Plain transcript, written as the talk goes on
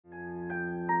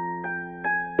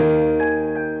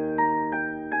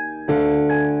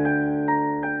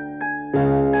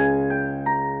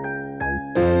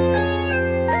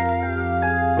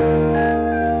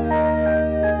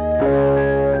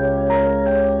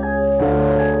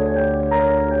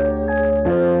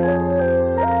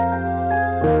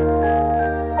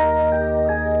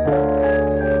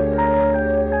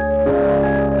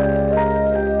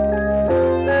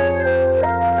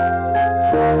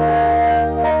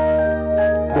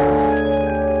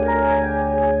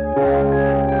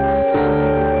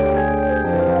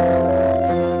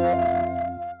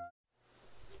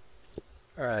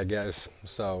guys.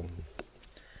 So,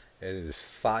 it is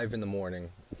 5 in the morning.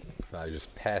 I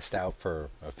just passed out for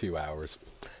a few hours.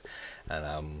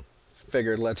 And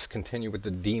figured let's continue with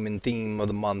the demon theme of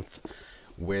the month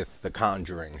with the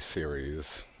Conjuring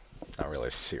series. Not really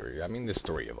a series. I mean, there's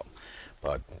 3 of them.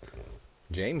 But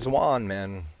James Wan,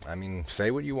 man. I mean,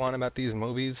 say what you want about these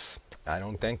movies. I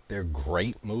don't think they're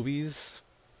great movies.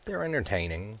 They're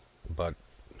entertaining. But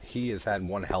he has had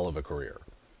one hell of a career.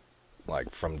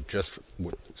 Like, from just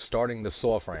starting the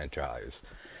Saw franchise,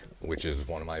 which is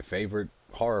one of my favorite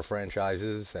horror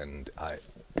franchises, and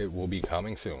it will be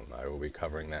coming soon. I will be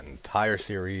covering that entire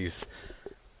series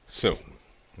soon.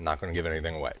 I'm not going to give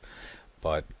anything away.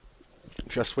 But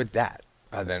just with that,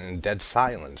 then Dead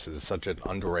Silence is such an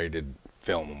underrated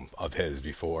film of his.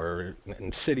 Before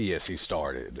Insidious he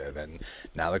started, and then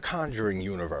now the Conjuring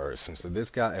universe, and so this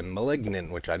guy, and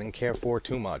Malignant, which I didn't care for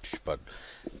too much, but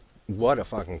what a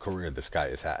fucking career this guy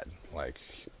has had. Like,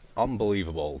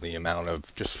 unbelievable the amount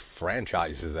of just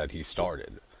franchises that he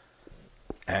started.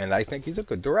 And I think he's a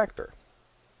good director.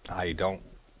 I don't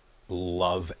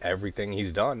love everything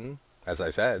he's done, as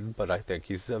I said, but I think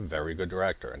he's a very good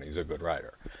director and he's a good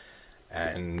writer.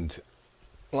 And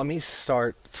let me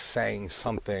start saying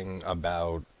something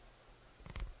about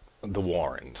the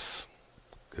Warrens,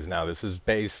 because now this is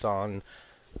based on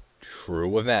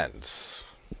true events,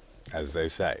 as they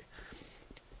say.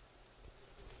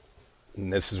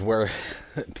 And this is where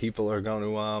people are going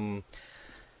to,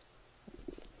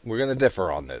 we're going to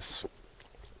differ on this.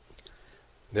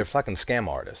 They're fucking scam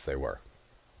artists, they were.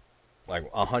 Like,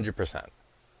 100%.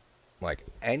 Like,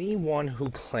 anyone who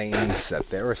claims that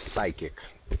they're a psychic,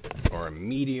 or a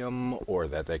medium, or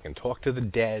that they can talk to the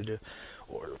dead,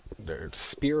 or they're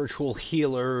spiritual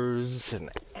healers, and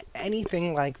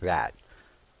anything like that,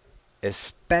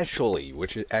 especially,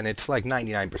 and it's like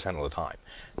 99% of the time,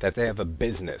 that they have a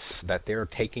business, that they're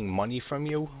taking money from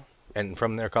you and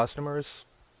from their customers,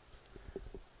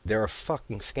 they're a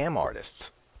fucking scam artist.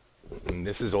 And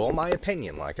this is all my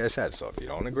opinion, like I said, so if you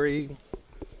don't agree,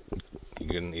 you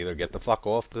can either get the fuck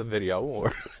off the video,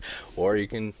 or you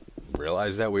can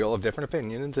realize that we all have different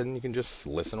opinions, and you can just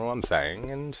listen to what I'm saying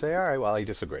and say, alright, well, I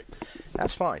disagree.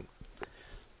 That's fine.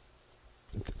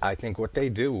 I think what they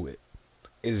do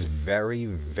is very,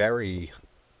 very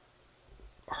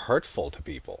hurtful to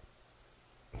people.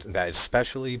 That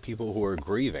especially people who are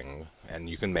grieving, and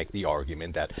you can make the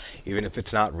argument that even if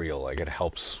it's not real, like, it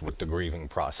helps with the grieving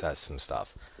process and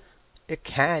stuff. It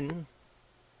can,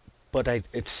 but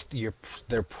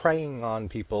they're preying on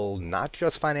people not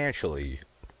just financially,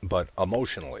 but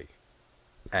emotionally.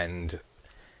 And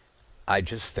I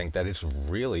just think that it's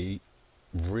really,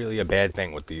 really a bad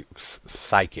thing with the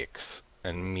psychics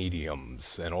and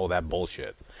mediums and all that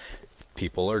bullshit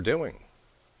people are doing.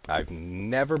 I've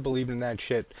never believed in that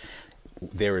shit.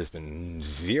 There has been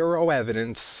zero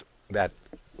evidence that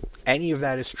any of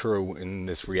that is true in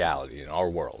this reality, in our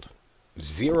world.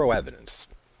 Zero evidence.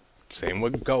 Same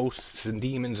with ghosts and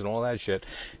demons and all that shit.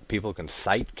 People can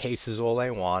cite cases all they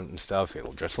want and stuff.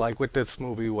 It'll, just like with this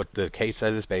movie, what the case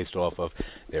that is based off of,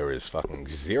 there is fucking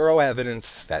zero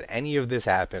evidence that any of this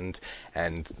happened.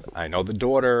 And I know the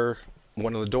daughter,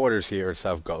 one of the daughters here and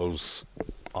stuff, goes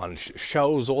on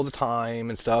shows all the time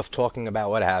and stuff, talking about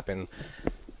what happened.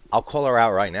 I'll call her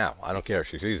out right now. I don't care if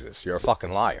she sees this. You're a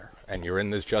fucking liar, and you're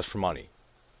in this just for money.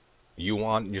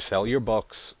 You sell your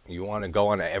books, you want to go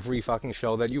on every fucking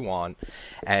show that you want,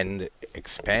 and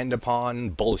expand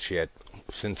upon bullshit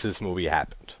since this movie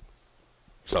happened.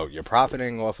 So you're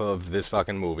profiting off of this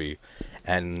fucking movie,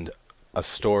 and a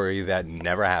story that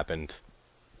never happened,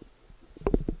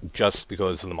 just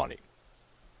because of the money.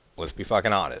 Let's be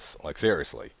fucking honest. Like,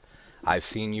 seriously. I've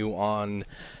seen you on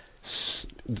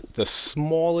the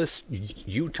smallest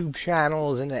YouTube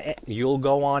channels, and you'll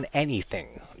go on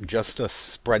anything just to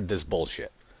spread this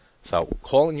bullshit. So,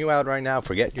 calling you out right now,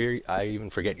 I even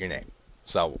forget your name.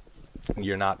 So,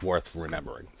 you're not worth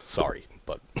remembering. Sorry,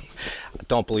 but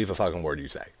don't believe a fucking word you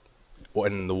say.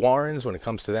 When the Warrens, when it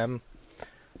comes to them,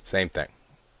 same thing.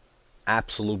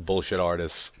 Absolute bullshit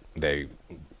artists. They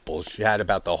bullshit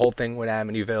about the whole thing with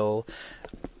Amityville.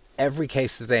 Every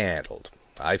case that they handled.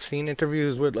 I've seen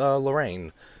interviews with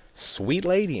Lorraine. Sweet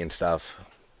lady and stuff.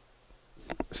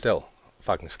 Still,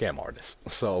 fucking scam artist.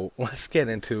 So, let's get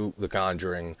into The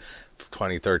Conjuring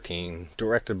 2013,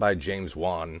 directed by James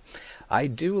Wan. I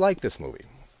do like this movie.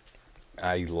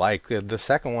 I like the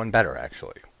second one better,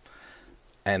 actually.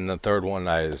 And the third one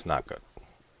is not good.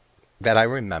 That I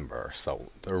remember, so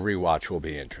the rewatch will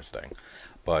be interesting.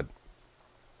 But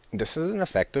this is an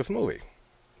effective movie.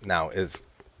 Now,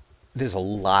 there's a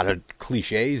lot of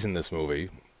cliches in this movie.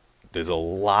 There's a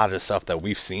lot of stuff that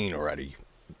we've seen already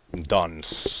done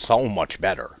so much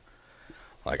better.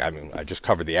 Like, I mean, I just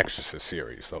covered the Exorcist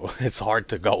series, so it's hard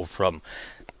to go from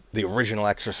the original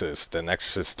Exorcist and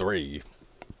Exorcist 3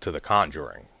 to The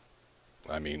Conjuring.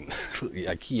 I mean,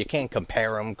 you can't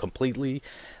compare them completely,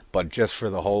 but just for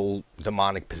the whole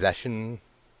demonic possession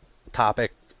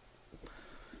topic,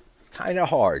 it's kind of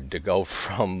hard to go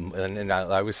from, and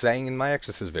I was saying in my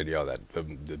Exorcist video that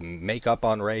the makeup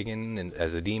on Reagan and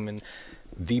as a demon,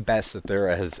 the best that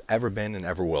there has ever been and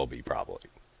ever will be, probably.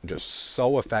 Just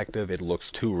so effective, it looks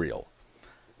too real.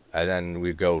 And then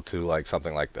we go to like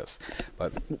something like this.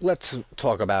 But let's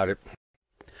talk about it.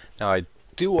 Now, I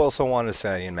do also want to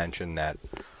say and mention that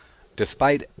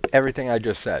despite everything I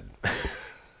just said,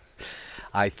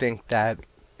 I think that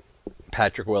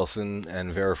Patrick Wilson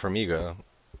and Vera Farmiga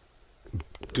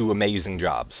do amazing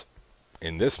jobs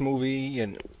in this movie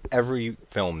and every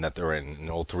film that they're in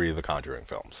all three of the Conjuring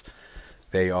films.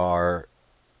 They are,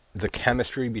 the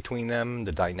chemistry between them,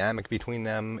 the dynamic between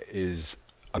them is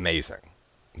amazing.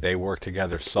 They work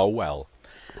together so well.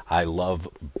 I love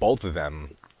both of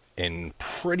them in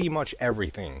pretty much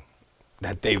everything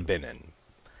that they've been in.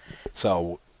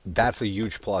 So that's a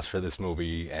huge plus for this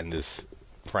movie and this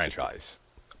franchise.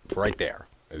 Right there.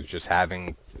 It was just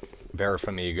having Vera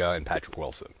Farmiga and Patrick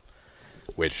Wilson,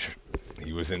 which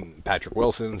he was in. Patrick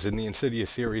Wilson's in the Insidious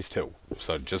series too.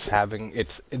 So just having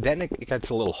then it gets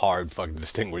a little hard fucking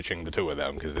distinguishing the two of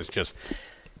them, because it's just,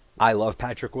 I love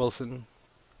Patrick Wilson.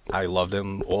 I loved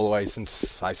him all the way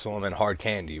since I saw him in Hard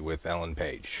Candy with Ellen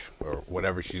Page, or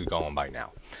whatever she's going by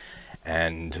now.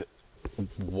 And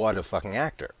what a fucking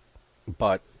actor.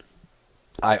 But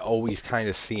I always kind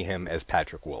of see him as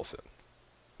Patrick Wilson.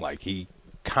 Like, he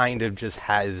kind of just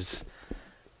has,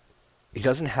 he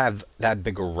doesn't have that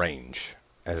big a range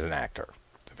as an actor.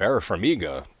 Vera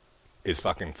Farmiga is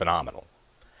fucking phenomenal.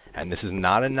 And this is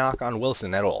not a knock on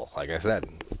Wilson at all. Like I said,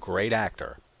 great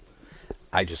actor.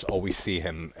 I just always see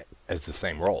him as the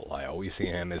same role. I always see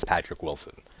him as Patrick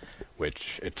Wilson,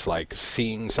 which it's like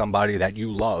seeing somebody that you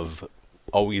love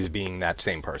always being that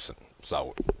same person.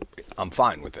 So I'm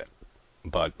fine with it.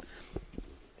 But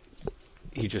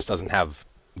he just doesn't have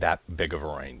that big of a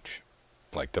range,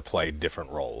 like, to play different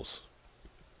roles.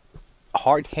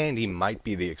 Hard Candy might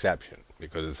be the exception,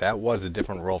 because that was a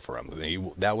different role for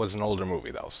him. That was an older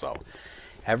movie, though, so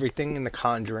everything in the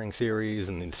Conjuring series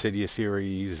and the Insidious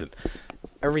series and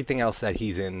everything else that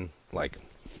he's in, like,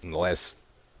 in the last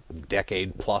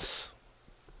decade plus,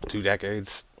 2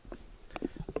 decades,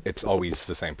 it's always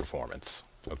the same performance.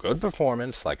 A good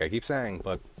performance, like I keep saying,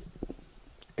 but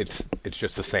it's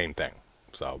just the same thing.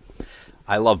 So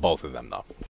I love both of them, though.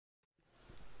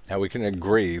 Now, we can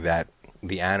agree that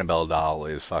the Annabelle doll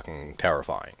is fucking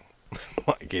terrifying.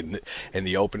 Like, in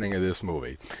the opening of this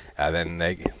movie. And then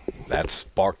that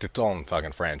sparked its own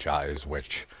fucking franchise,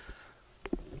 which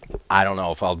I don't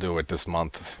know if I'll do it this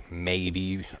month.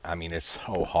 Maybe. I mean, it's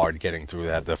so hard getting through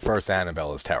that. The first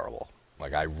Annabelle is terrible.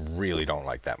 Like, I really don't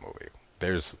like that movie.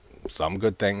 There's some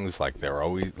good things, like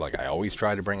I always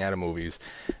try to bring out of movies.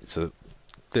 So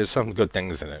there's some good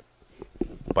things in it,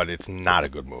 but it's not a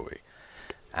good movie.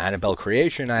 Annabelle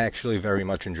Creation, I actually very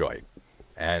much enjoyed.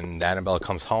 And Annabelle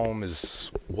Comes Home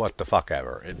is what the fuck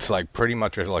ever. It's like pretty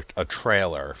much like a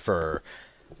trailer for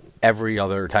every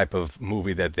other type of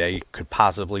movie that they could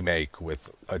possibly make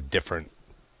with a different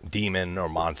demon or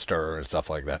monster and stuff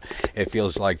like that. It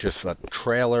feels like just a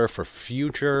trailer for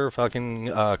future fucking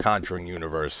Conjuring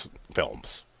universe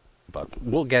films. But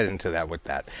we'll get into that with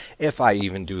that, if I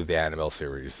even do the Annabelle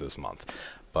series this month.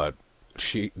 But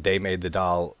they made the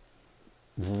doll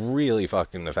really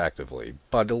fucking effectively,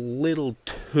 but a little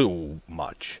too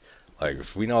much. Like,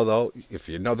 if you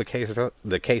know the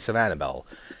case of Annabelle,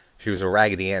 she was a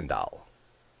Raggedy Ann doll.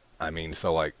 I mean,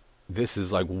 so like, this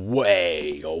is like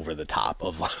way over the top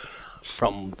of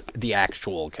from the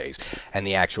actual case and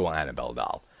the actual Annabelle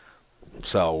doll.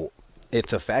 So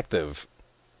it's effective,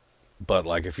 but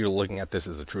like, if you're looking at this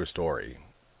as a true story,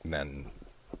 then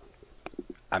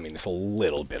I mean, it's a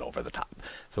little bit over the top.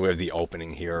 So we have the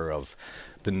opening here of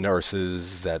the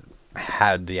nurses that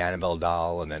had the Annabelle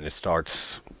doll, and then it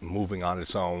starts moving on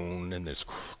its own, and there's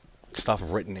stuff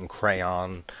written in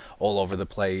crayon all over the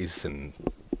place, and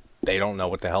they don't know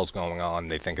what the hell's going on.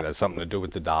 They think it has something to do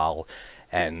with the doll,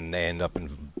 and they end up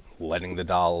letting the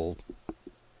doll,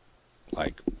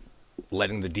 like,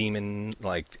 letting the demon,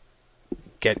 like,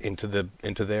 get into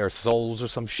their souls or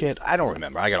some shit. I don't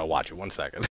remember. I gotta watch it. 1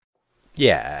 second.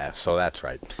 Yeah, so that's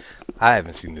right. I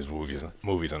haven't seen these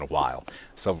movies in a while.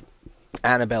 So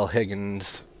Annabelle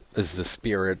Higgins is the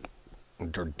spirit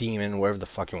or demon, whatever the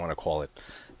fuck you want to call it,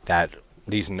 that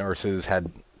these nurses had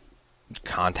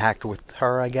contact with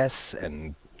her, I guess,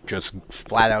 and just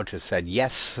flat out just said,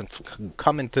 yes,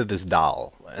 come into this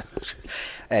doll.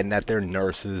 And that they're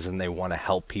nurses and they want to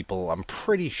help people. I'm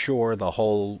pretty sure the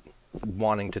whole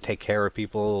wanting to take care of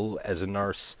people as a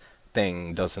nurse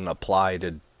thing doesn't apply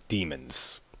to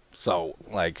demons. So,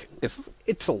 like, it's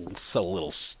a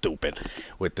little stupid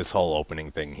with this whole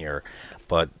opening thing here.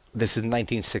 But this is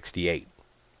 1968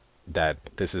 that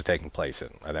this is taking place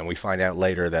in. And then we find out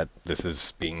later that this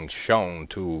is being shown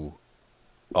to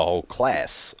a whole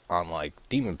class on, like,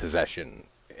 demon possession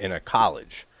in a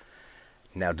college.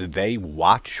 Now, did they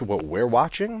watch what we're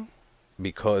watching?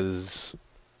 Because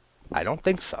I don't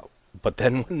think so. But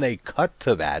then when they cut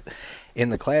to that in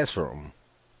the classroom,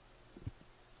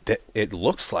 it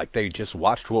looks like they just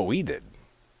watched what we did.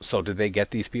 So did they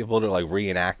get these people to, like,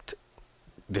 reenact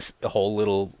this whole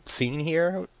little scene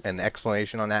here and the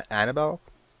explanation on that Annabelle?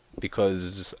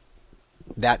 Because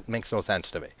that makes no sense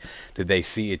to me. Did they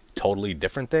see a totally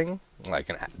different thing,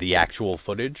 like the actual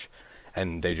footage,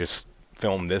 and they just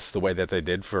filmed this the way that they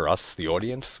did for us, the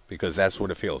audience? Because that's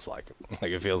what it feels like.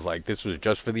 Like, it feels like this was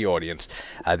just for the audience,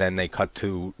 and then they cut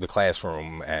to the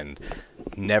classroom and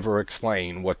never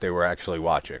explain what they were actually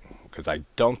watching. Because I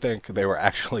don't think they were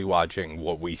actually watching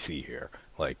what we see here,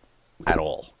 like, at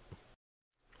all.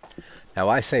 Now,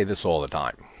 I say this all the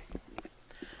time.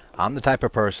 I'm the type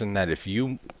of person that if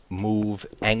you move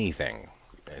anything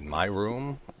in my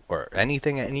room or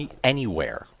anything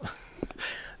anywhere,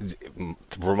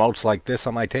 remotes like this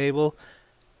on my table,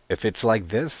 if it's like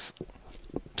this,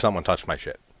 someone touched my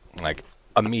shit, like,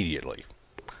 immediately.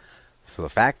 So the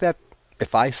fact that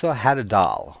if I had a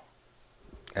doll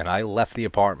and I left the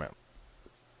apartment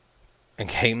and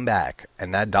came back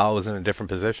and that doll was in a different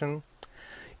position,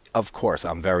 of course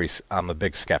I'm a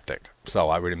big skeptic, so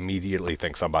I would immediately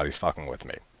think somebody's fucking with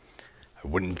me. I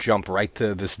wouldn't jump right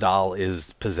to this doll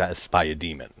is possessed by a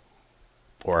demon,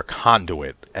 or a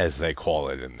conduit, as they call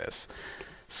it in this.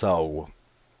 So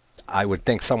I would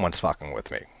think someone's fucking with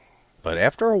me. But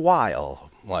after a while,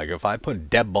 like, if I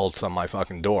put deadbolts on my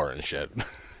fucking door and shit,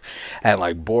 and,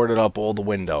 like, boarded up all the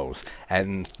windows,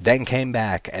 and then came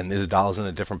back and this doll's in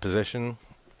a different position,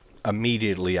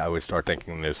 immediately I would start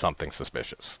thinking there's something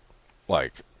suspicious.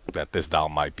 Like, that this doll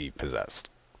might be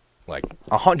possessed. Like,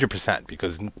 100%,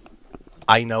 because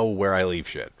I know where I leave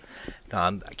shit.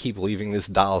 I keep leaving this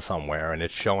doll somewhere, and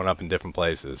it's showing up in different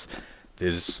places.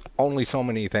 There's only so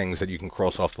many things that you can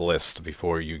cross off the list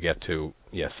before you get to,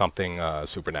 yeah, something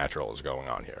supernatural is going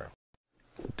on here.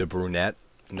 The brunette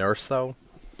nurse, though,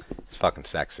 is fucking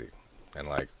sexy. And,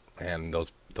 like, and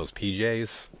those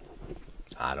PJs,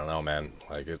 I don't know, man.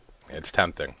 Like, it's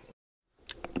tempting.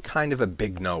 Kind of a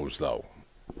big nose, though.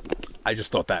 I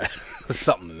just thought that was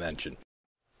something to mention.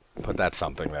 But that's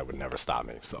something that would never stop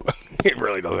me, so it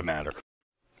really doesn't matter.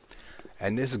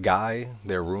 And this guy,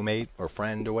 their roommate or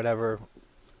friend or whatever,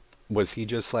 was he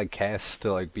just, like, cast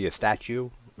to, like, be a statue?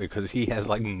 Because he has,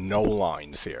 like, no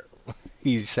lines here.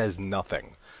 He says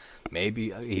nothing.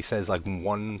 Maybe he says, like,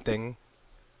 one thing,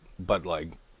 but,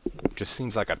 like, just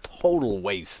seems like a total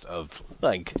waste of,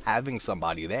 like, having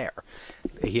somebody there.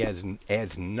 He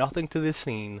adds nothing to this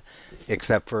scene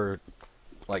except for,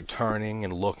 like, turning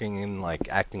and looking and, like,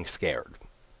 acting scared.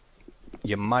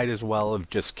 You might as well have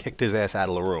just kicked his ass out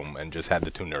of the room and just had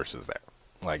the two nurses there.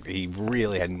 Like, he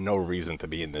really had no reason to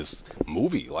be in this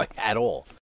movie, like, at all.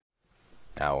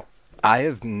 Now, I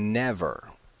have never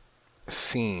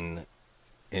seen,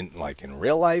 in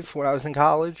real life when I was in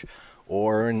college,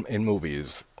 or in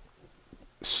movies,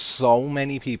 so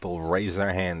many people raise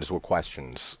their hands with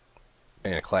questions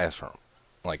in a classroom.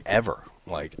 Like, ever.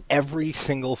 Like, every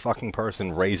single fucking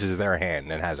person raises their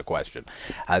hand and has a question.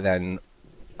 And then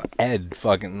Ed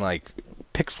fucking, like,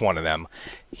 picks one of them.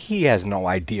 He has no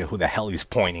idea who the hell he's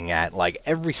pointing at. Like,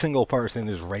 every single person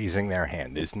is raising their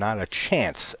hand. There's not a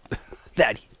chance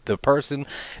that the person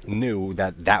knew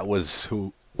that that was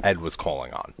who Ed was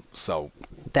calling on. So,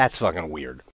 that's fucking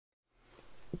weird.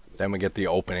 Then we get the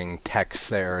opening text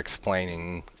there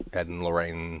explaining Ed and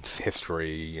Lorraine's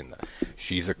history, and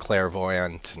she's a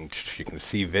clairvoyant, and she can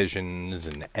see visions,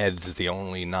 and Ed's the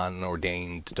only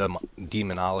non-ordained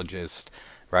demonologist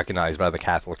recognized by the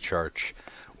Catholic Church,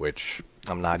 which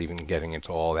I'm not even getting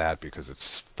into all that because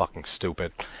it's fucking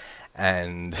stupid.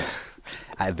 And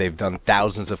they've done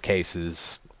thousands of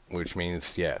cases, which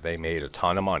means, yeah, they made a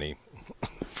ton of money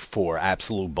for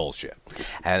absolute bullshit.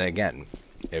 And again,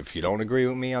 if you don't agree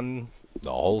with me on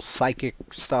the whole psychic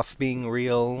stuff being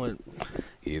real,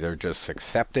 either just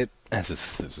accept it, as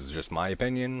this is just my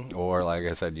opinion, or, like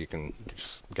I said, you can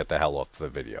just get the hell off the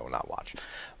video and not watch.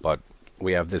 But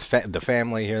we have this the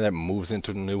family here that moves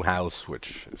into the new house,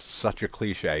 which is such a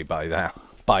cliche by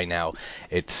by now,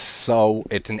 it's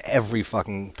in every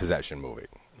fucking possession movie.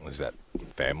 Is that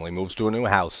family moves to a new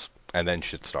house and then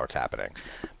shit starts happening.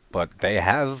 But they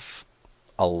have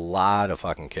a lot of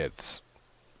fucking kids.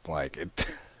 Like,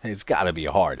 it's gotta be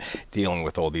hard dealing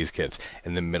with all these kids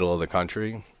in the middle of the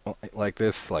country like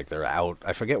this. Like, they're out.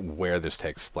 I forget where this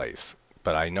takes place,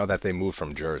 but I know that they moved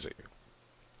from Jersey.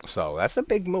 So that's a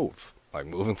big move. Like,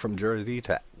 moving from Jersey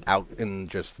to out in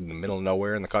just the middle of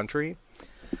nowhere in the country.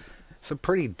 It's a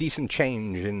pretty decent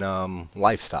change in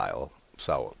lifestyle.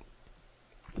 So,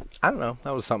 I don't know.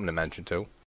 That was something to mention too.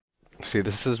 See,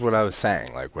 this is what I was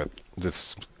saying. Like, with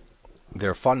this,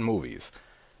 they're fun movies,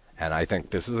 and I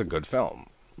think this is a good film.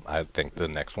 I think the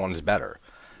next one is better,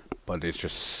 but it's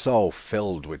just so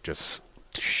filled with just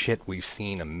shit we've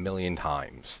seen a million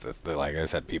times. Like I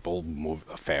said,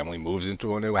 a family moves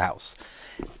into a new house.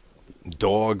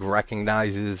 Dog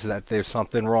recognizes that there's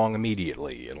something wrong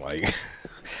immediately, and like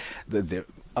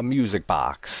a music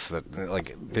box.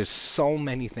 Like, there's so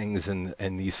many things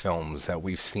in these films that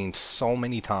we've seen so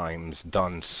many times,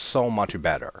 done so much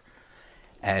better.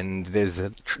 And there's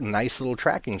a nice little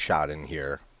tracking shot in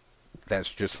here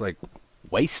that's just like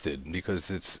wasted because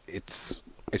it's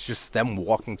just them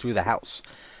walking through the house.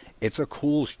 It's a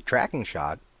cool tracking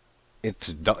shot.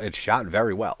 It's shot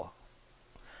very well.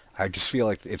 I just feel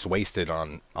like it's wasted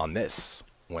on this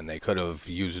when they could have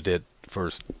used it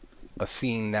for a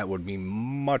scene that would be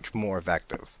much more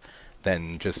effective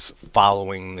than just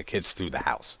following the kids through the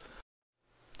house.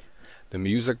 The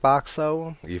music box,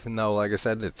 though, even though, like I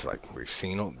said, it's like we've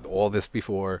seen all this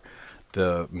before,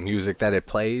 the music that it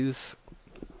plays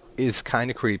is kind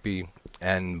of creepy,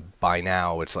 and by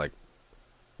now it's like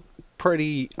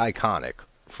pretty iconic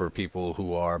for people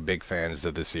who are big fans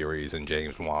of the series and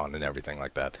James Wan and everything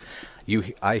like that.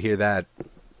 I hear that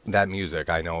music,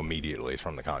 I know immediately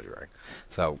from The Conjuring.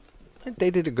 So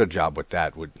they did a good job with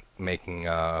that, with making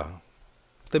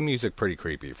the music pretty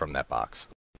creepy from that box.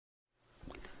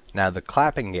 Now, the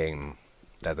clapping game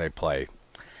that they play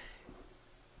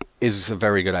is a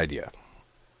very good idea.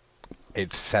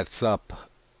 It sets up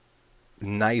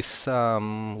nice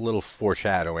little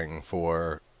foreshadowing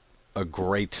for a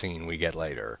great scene we get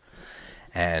later.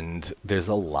 And there's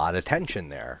a lot of tension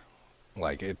there.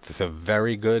 Like, it's a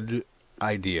very good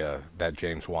idea that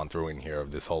James Wan threw in here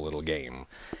of this whole little game,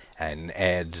 and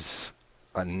adds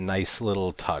a nice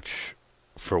little touch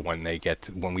for when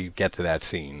we get to that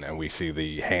scene and we see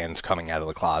the hands coming out of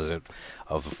the closet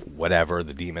of whatever,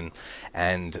 the demon.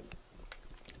 And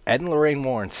Ed and Lorraine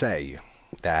Warren say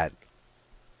that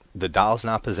the doll's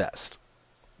not possessed.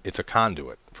 It's a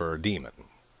conduit for a demon.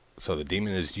 So the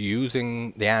demon is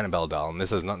using the Annabelle doll, and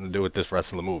this has nothing to do with this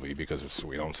rest of the movie because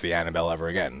we don't see Annabelle ever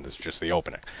again. It's just the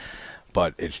opening.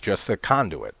 But it's just a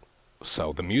conduit.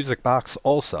 So the music box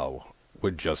also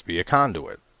would just be a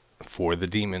conduit for the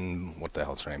demon. What the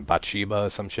hell's her name? Bathsheba,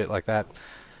 some shit like that.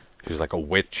 She was like a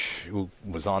witch who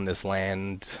was on this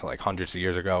land like hundreds of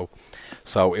years ago.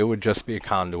 So it would just be a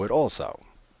conduit also.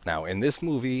 Now, in this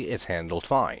movie, it's handled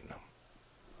fine.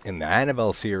 In the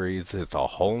Annabelle series, it's a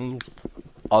whole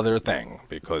other thing,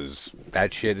 because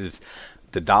that shit is,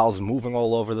 the doll's moving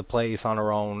all over the place on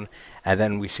her own, and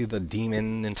then we see the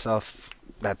demon and stuff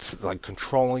that's like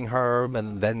controlling her,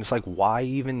 and then it's like, why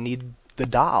even need the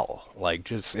doll? Like,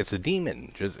 just, it's a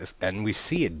demon, and we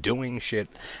see it doing shit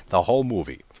the whole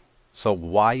movie. So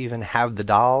why even have the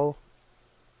doll?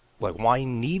 Like, why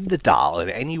need the doll in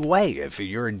any way if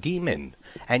you're a demon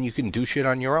and you can do shit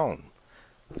on your own?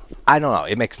 I don't know.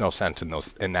 It makes no sense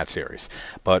in that series.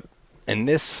 But in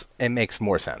this, it makes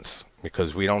more sense,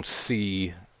 because we don't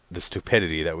see the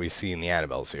stupidity that we see in the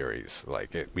Annabelle series.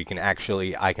 Like,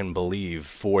 I can believe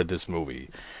for this movie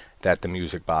that the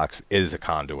music box is a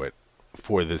conduit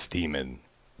for this demon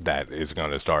that is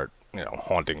going to start,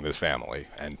 haunting this family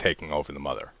and taking over the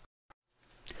mother.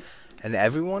 And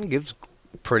everyone gives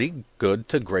pretty good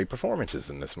to great performances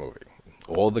in this movie.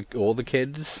 All the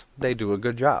kids, they do a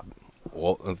good job.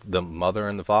 The mother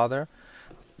and the father,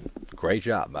 great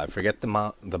job. I forget the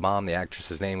mom, the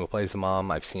actress's name who plays the mom.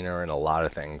 I've seen her in a lot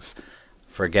of things.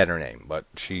 Forget her name, but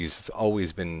she's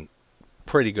always been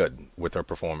pretty good with her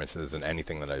performances in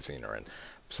anything that I've seen her in.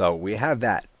 So we have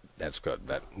that. That's good.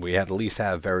 That we at least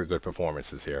have very good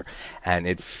performances here, and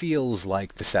it feels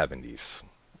like the 70s.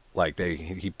 Like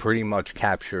he pretty much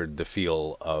captured the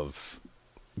feel of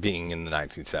being in the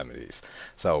 1970s.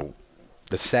 So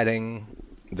the setting,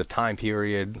 the time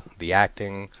period, the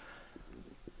acting,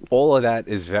 all of that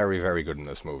is very, very good in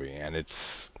this movie, and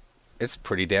it's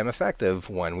pretty damn effective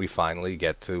when we finally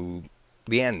get to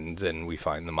the end, and we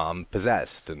find the mom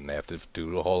possessed, and they have to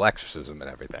do the whole exorcism and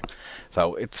everything.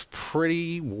 So it's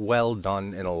pretty well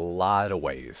done in a lot of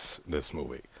ways, this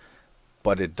movie.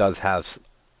 But it does have,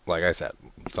 like I said,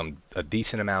 a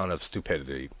decent amount of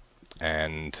stupidity,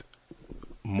 and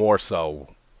more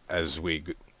so as we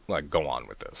go on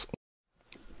with this.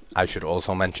 I should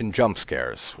also mention jump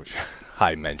scares, which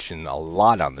I mention a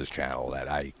lot on this channel, that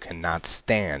I cannot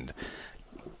stand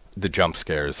the jump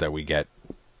scares that we get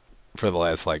for the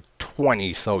last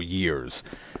 20 so years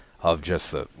of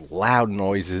just the loud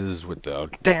noises with the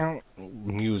down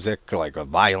music, like a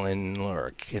violin,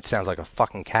 or it sounds like a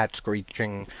fucking cat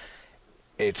screeching.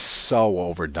 It's so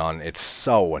overdone. It's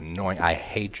so annoying. I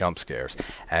hate jump scares.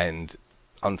 And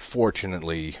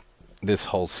unfortunately, this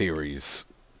whole series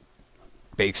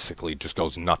basically just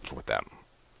goes nuts with them.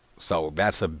 So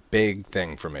that's a big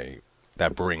thing for me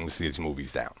that brings these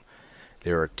movies down.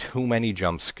 There are too many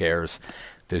jump scares.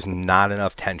 There's not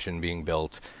enough tension being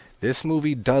built. This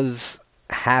movie does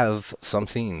have some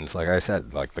scenes, like I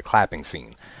said, like the clapping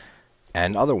scene,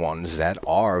 and other ones that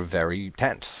are very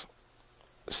tense.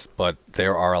 But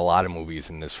there are a lot of movies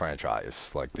in this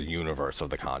franchise, like the universe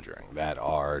of The Conjuring, that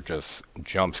are just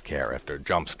jump scare after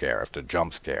jump scare after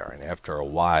jump scare, and after a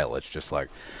while it's just like,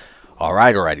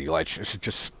 alright already,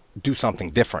 just do something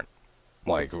different.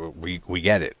 Like, we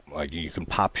get it. Like, you can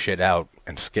pop shit out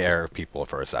and scare people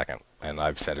for a second. And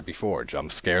I've said it before,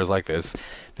 jump scares like this,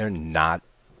 they're not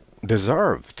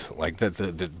deserved. Like,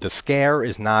 the scare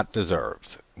is not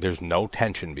deserved. There's no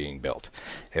tension being built.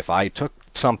 If I took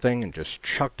something and just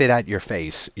chucked it at your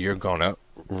face, you're gonna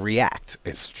react.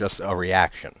 It's just a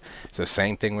reaction. It's the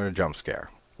same thing with a jump scare.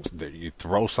 You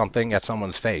throw something at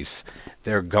someone's face,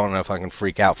 they're gonna fucking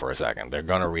freak out for a second. They're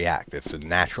gonna react. It's a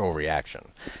natural reaction.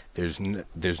 There's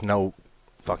no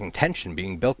fucking tension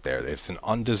being built there. It's an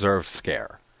undeserved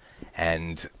scare.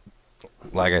 And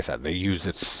like I said, they use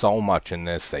it so much in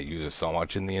this. They use it so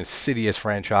much in the Insidious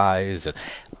franchise. And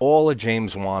all of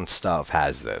James Wan stuff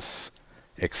has this,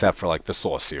 except for the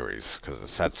Saw series,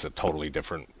 because that's a totally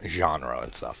different genre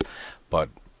and stuff. But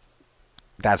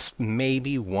that's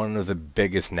maybe one of the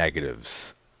biggest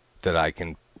negatives that I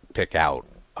can pick out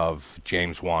of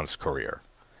James Wan's career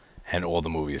and all the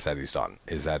movies that he's done,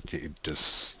 is that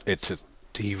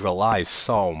he relies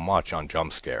so much on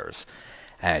jump scares.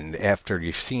 And after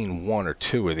you've seen one or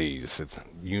two of these,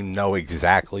 you know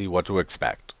exactly what to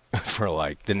expect for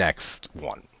the next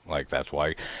one. That's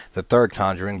why the third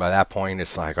Conjuring, by that point,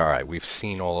 it's alright, we've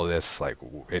seen all of this,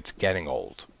 it's getting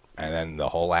old. And then the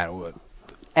whole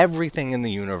everything in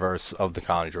the universe of The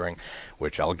Conjuring,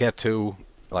 which I'll get to,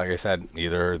 like I said,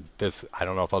 either this, I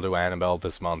don't know if I'll do Annabelle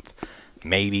this month,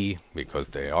 maybe, because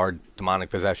they are demonic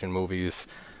possession movies,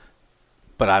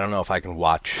 but I don't know if I can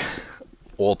watch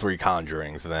all three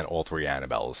Conjurings and then all three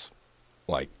Annabelles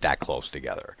that close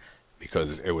together,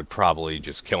 because it would probably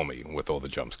just kill me with all the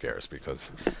jump scares,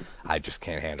 because I just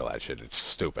can't handle that shit. It's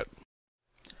stupid.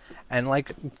 And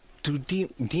do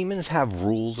demons have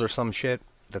rules or some shit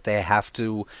that they have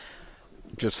to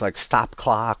just stop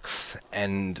clocks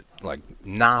and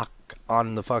knock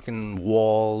on the fucking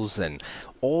walls and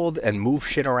move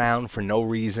shit around for no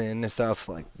reason and stuff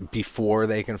before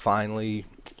they can finally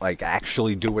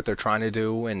actually do what they're trying to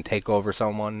do and take over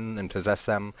someone and possess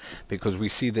them? Because we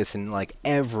see this in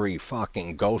every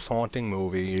fucking ghost haunting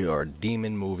movie or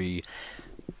demon movie.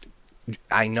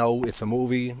 I know it's a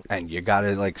movie and you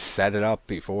gotta set it up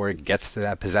before it gets to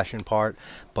that possession part,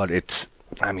 but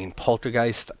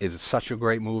Poltergeist is such a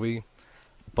great movie,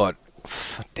 but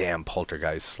damn,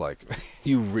 Poltergeist,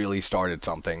 you really started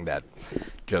something that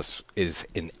just is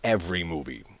in every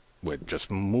movie, with just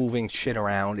moving shit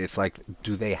around. It's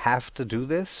do they have to do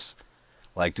this?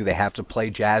 Do they have to play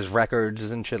jazz records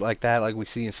and shit like that, we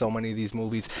see in so many of these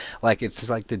movies? It's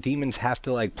the demons have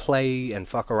to play and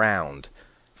fuck around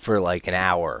for an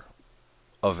hour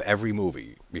of every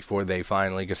movie before they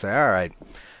finally can say, alright,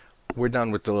 we're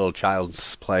done with the little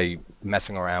child's play,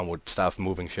 messing around with stuff,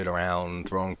 moving shit around,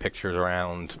 throwing pictures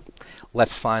around.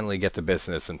 Let's finally get to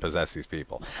business and possess these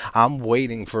people. I'm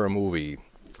waiting for a movie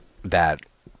that,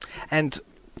 and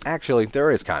actually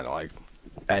there is kind of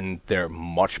and they're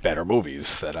much better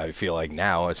movies that I feel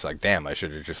now it's damn, I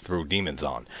should have just threw demons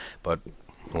on. But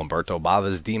Lamberto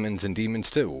Bava's Demons and Demons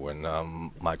 2,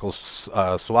 and Michael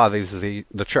Suave's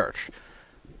The Church.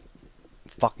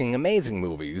 Fucking amazing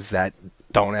movies that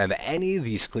don't have any of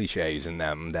these cliches in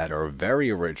them, that are very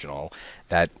original,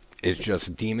 that is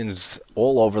just demons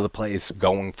all over the place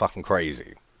going fucking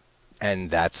crazy. And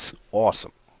that's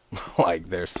awesome.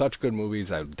 They're such good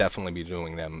movies. I'll definitely be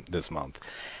doing them this month.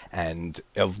 And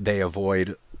if they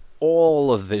avoid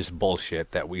all of this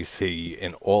bullshit that we see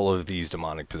in all of these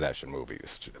demonic possession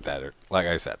movies that are, like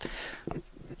I said,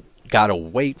 gotta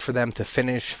wait for them to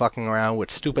finish fucking around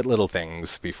with stupid little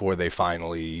things before they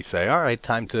finally say, all right,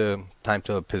 time to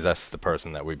possess the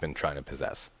person that we've been trying to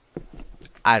possess.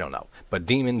 I don't know. But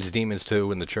Demons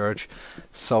 2, and The Church,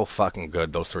 so fucking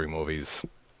good, those 3 movies.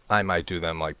 I might do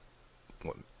them like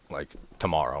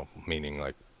tomorrow, meaning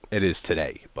like it is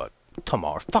today, but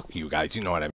tomorrow. Fuck you guys, you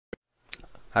know what I mean.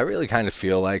 I really kind of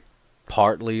feel like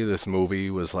partly this movie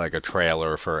was like a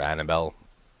trailer for Annabelle.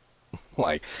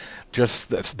 Like, just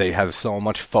that they have so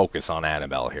much focus on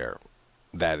Annabelle here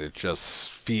that it just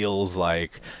feels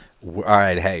like,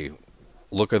 alright, hey,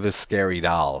 look at this scary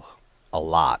doll a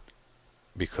lot,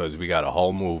 because we got a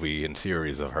whole movie and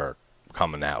series of her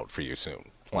coming out for you soon.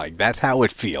 Like, that's how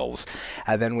it feels.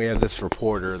 And then we have this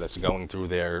reporter that's going through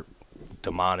their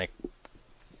demonic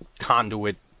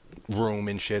conduit room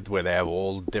and shit, where they have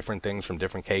all different things from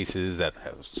different cases that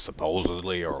have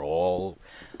supposedly are all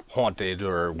haunted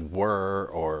or were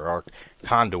or are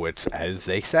conduits, as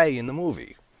they say in the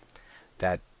movie,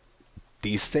 that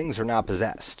these things are not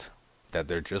possessed, that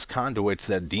they're just conduits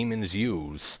that demons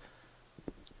use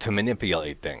to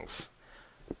manipulate things.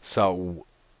 So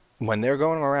when they're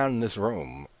going around in this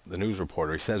room, the news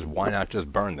reporter, he says, why not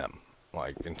just burn them,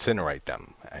 like incinerate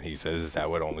them? And he says that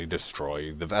would only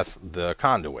destroy the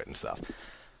conduit and stuff.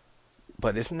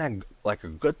 But isn't that like a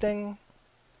good thing?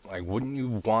 Like, wouldn't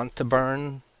you want to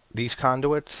burn these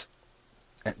conduits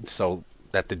so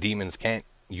that the demons can't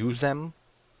use them?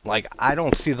 Like, I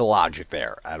don't see the logic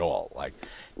there at all. Like,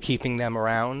 keeping them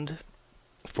around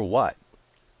for what?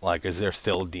 Like, is there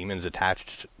still demons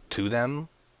attached to them?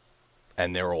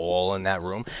 And they're all in that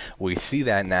room? We see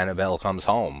that in Annabelle Comes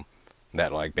Home,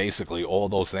 that, like, basically all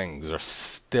those things are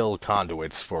still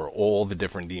conduits for all the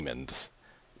different demons.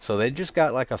 So they just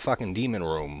got, like, a fucking demon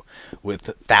room with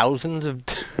thousands of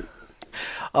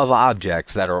of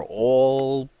objects that are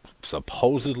all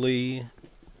supposedly,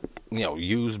 you know,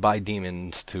 used by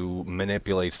demons to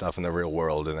manipulate stuff in the real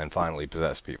world and then finally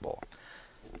possess people.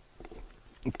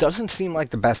 It doesn't seem like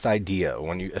the best idea,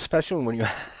 when you, especially when you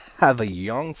have a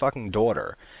young fucking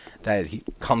daughter that he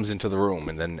comes into the room,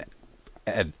 and then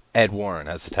Ed Warren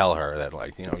has to tell her that,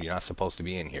 like, you know, you're not supposed to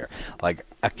be in here. Like,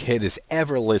 a kid has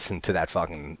ever listened to that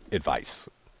fucking advice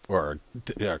or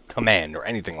command or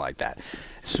anything like that.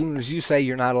 As soon as you say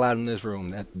you're not allowed in this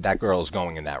room, that girl is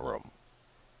going in that room.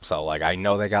 So, like, I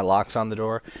know they got locks on the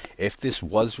door. If this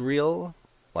was real,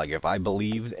 like, if I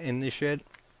believed in this shit,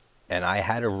 and I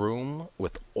had a room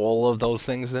with all of those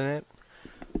things in it,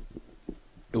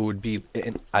 it would be,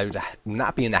 I would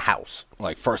not be in the house.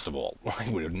 Like, first of all, it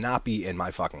would not be in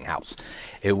my fucking house.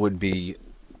 It would be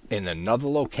in another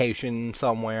location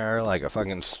somewhere, like a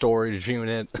fucking storage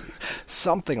unit,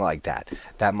 something like that,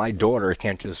 that my daughter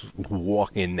can't just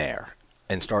walk in there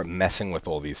and start messing with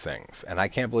all these things. And I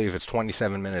can't believe it's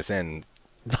 27 minutes in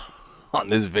on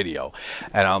this video,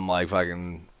 and I'm like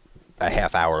fucking a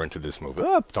half hour into this movie.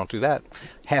 Oh, don't do that.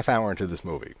 Half hour into this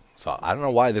movie. So I don't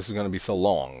know why this is going to be so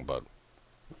long, but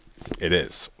it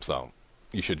is. So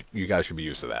you guys should be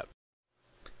used to that.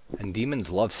 And demons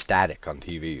love static on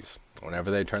TVs. Whenever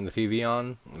they turn the TV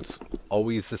on, it's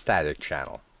always the static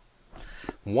channel.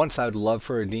 Once I would love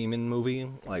for a demon movie,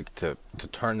 like, to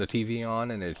turn the TV on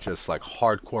and it's just like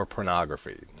hardcore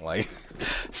pornography. Like,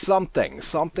 something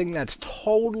that's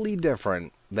totally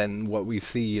different than what we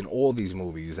see in all these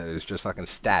movies, that is just fucking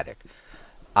static.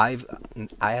 I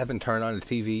haven't turned on the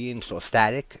TV and saw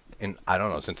static in, I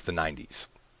don't know, since the 90s.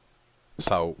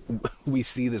 So we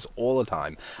see this all the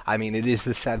time. I mean, it is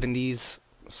the 70s,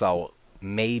 so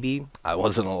maybe I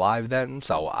wasn't alive then,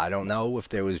 so I don't know if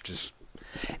there was just...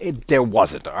 there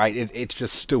wasn't, alright? It's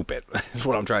just stupid, is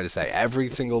what I'm trying to say. Every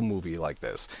single movie like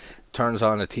this turns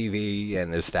on a TV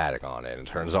and there's static on it, and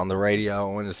turns on the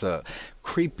radio and it's a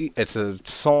creepy... it's a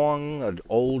song, an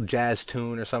old jazz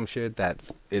tune or some shit that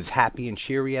is happy and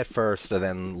cheery at first, and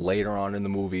then later on in the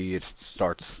movie it's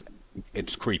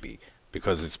creepy,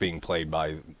 because it's being played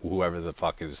by whoever the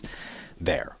fuck is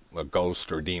there. A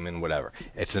ghost or demon, whatever.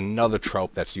 It's another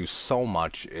trope that's used so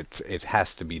much, it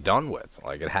has to be done with.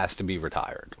 Like, it has to be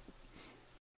retired.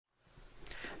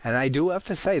 And I do have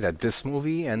to say that this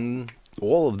movie, and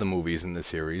all of the movies in the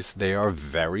series, they are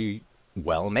very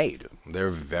well made. They're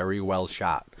very well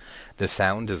shot. The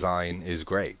sound design is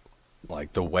great.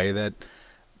 Like, the way that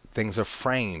things are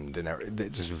framed, and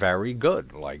it's very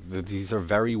good. Like, these are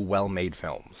very well made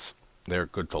films. They're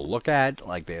good to look at,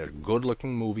 like, they're good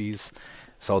looking movies,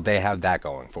 so they have that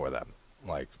going for them.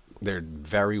 Like, they're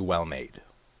very well made.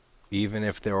 Even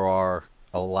if there are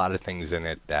a lot of things in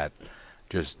it that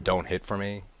just don't hit for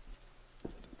me,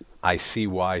 I see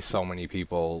why so many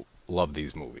people love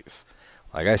these movies.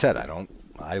 Like I said,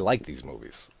 I like these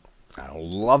movies. I don't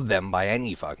love them by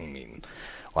any fucking mean.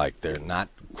 Like, they're not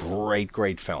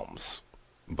great films,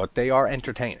 but they are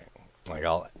entertaining. Like,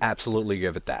 I'll absolutely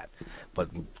give it that. But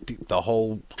the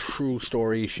whole true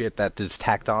story shit that is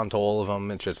tacked on to all of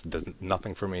them, it just does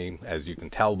nothing for me, as you can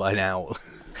tell by now.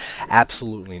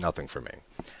 Absolutely nothing for me.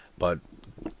 But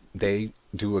they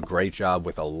do a great job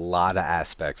with a lot of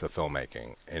aspects of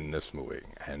filmmaking in this movie,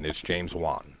 and it's James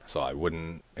Wan, so I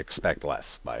wouldn't expect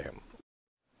less by him.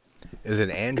 Is it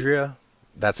Andrea?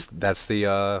 That's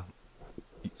the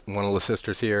one of the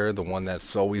sisters here, the one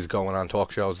that's always going on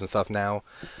talk shows and stuff now.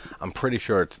 I'm pretty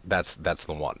sure that's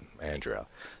the one, Andrea.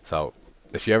 So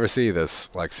if you ever see this,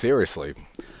 like, seriously,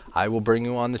 I will bring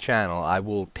you on the channel. I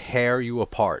will tear you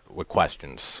apart with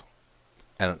questions,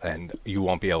 and you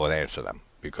won't be able to answer them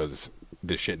because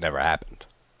this shit never happened.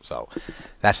 So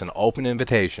that's an open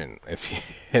invitation.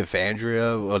 If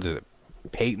Andrea, what is it,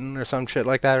 Peyton or some shit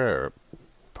like that, or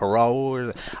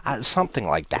Perron or something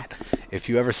like that, if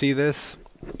you ever see this,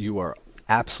 you are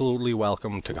absolutely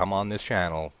welcome to come on this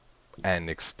channel and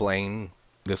explain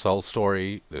this whole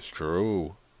story, this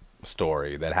true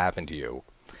story that happened to you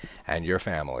and your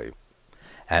family.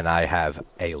 And I have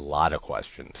a lot of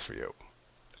questions for you,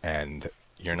 and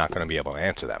you're not going to be able to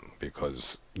answer them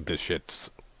because this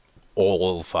shit's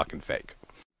all fucking fake.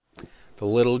 The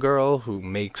little girl who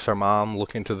makes her mom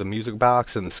look into the music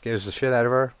box and scares the shit out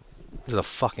of her is a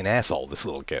fucking asshole, this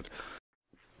little kid.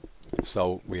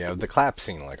 So we have the clap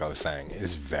scene, like I was saying,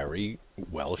 is very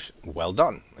well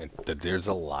done. There's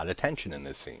a lot of tension in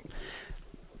this scene.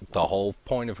 The whole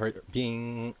point of her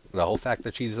being, the whole fact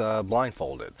that she's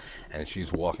blindfolded and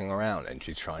she's walking around and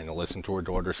she's trying to listen to her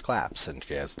daughter's claps, and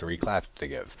she has 3 claps to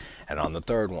give. And on the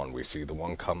third one, we see the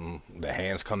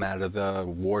hands come out of the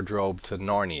wardrobe to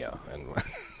Narnia. And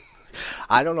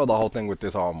I don't know the whole thing with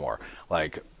this armoire.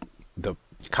 Like, the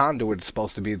conduit is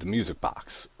supposed to be the music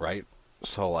box, right?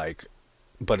 So, like,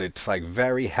 but it's, like,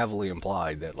 very heavily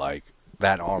implied that, like,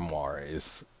 that armoire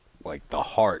is, like, the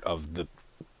heart of the,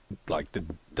 like, the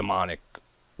demonic,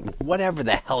 whatever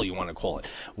the hell you want to call it,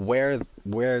 where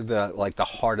the, like, the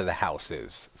heart of the house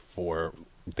is for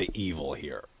the evil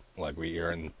here. Like, we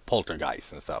hear in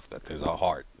Poltergeist and stuff that there's a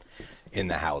heart in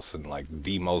the house, and, like,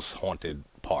 the most haunted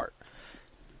part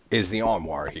is the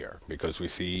armoire here, because we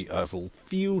see a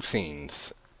few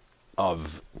scenes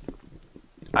of,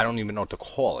 I don't even know what to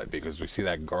call it, because we see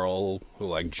that girl who,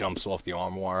 like, jumps off the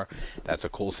armoire. That's a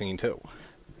cool scene too.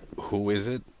 Who is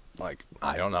it? Like,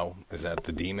 I don't know. Is that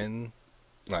the demon,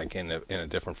 like, in a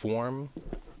different form?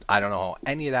 I don't know how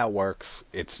any of that works.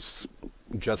 It's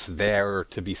just there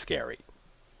to be scary.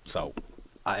 So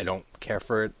I don't care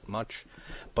for it much,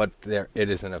 but it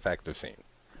is an effective scene.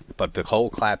 But the whole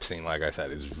clap scene, like I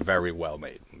said, is very well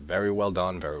made. Very well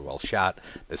done, very well shot.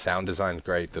 The sound design is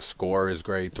great. The score is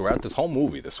great. Throughout this whole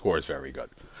movie, the score is very good.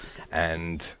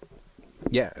 And,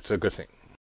 yeah, it's a good scene.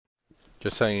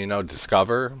 Just so you know,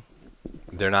 Discover,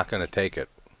 they're not going to take it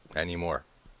anymore.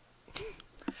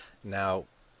 Now,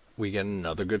 we get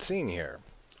another good scene here,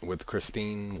 with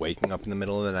Christine waking up in the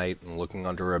middle of the night and looking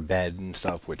under her bed and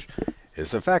stuff, which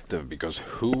is effective, because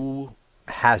who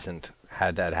hasn't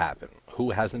had that happen?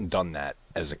 Who hasn't done that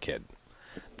as a kid?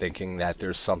 Thinking that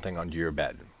there's something under your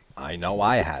bed. I know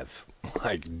I have.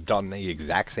 Like, done the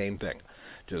exact same thing.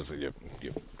 Just you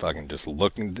fucking just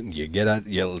looking.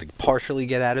 You partially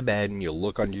get out of bed and you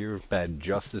look under your bed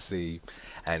just to see,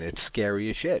 and it's scary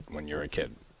as shit when you're a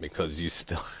kid, because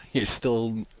you're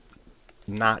still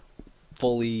not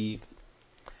fully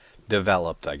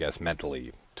developed, I guess,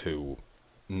 mentally, to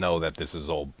know that this is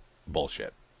all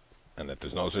bullshit, and that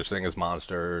there's no such thing as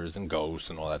monsters and ghosts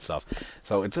and all that stuff.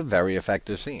 So it's a very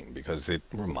effective scene, because it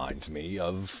reminds me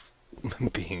of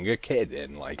being a kid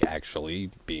and, like,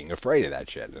 actually being afraid of that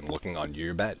shit and looking under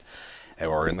your bed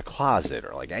or in the closet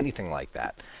or, like, anything like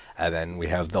that. And then we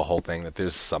have the whole thing that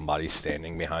there's somebody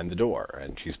standing behind the door,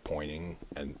 and she's pointing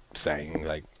and saying,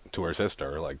 like, to her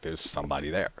sister, like, there's somebody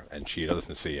there, and she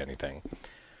doesn't see anything.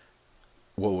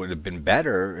 What would have been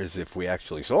better is if we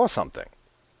actually saw something.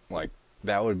 Like,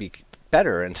 that would be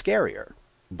better and scarier,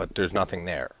 but there's nothing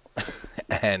there.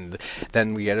 And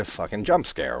then we get a fucking jump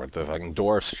scare with the fucking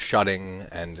door shutting,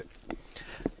 and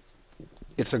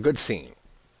it's a good scene.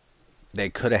 They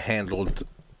could have handled,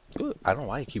 I don't know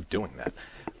why I keep doing that.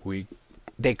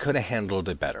 They could have handled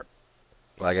it better.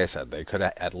 Like I said, they could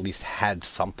have at least had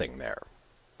something there.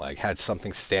 Like, had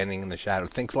something standing in the shadow.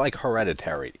 Things like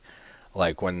Hereditary.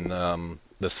 Like when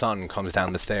the son comes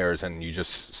down the stairs and you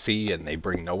just see, and they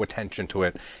bring no attention to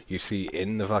it, you see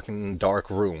in the fucking dark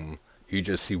room, you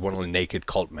just see one of the naked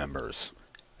cult members.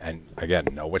 And again,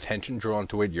 no attention drawn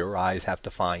to it. Your eyes have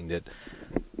to find it.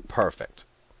 Perfect.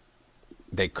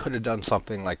 They could have done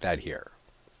something like that here,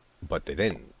 but they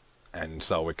didn't. And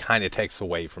so it kind of takes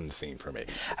away from the scene for me.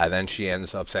 And then she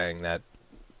ends up saying that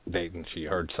she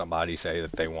heard somebody say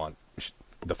that they want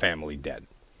the family dead.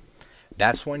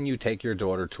 That's when you take your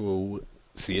daughter to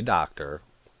see a doctor,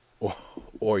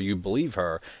 or you believe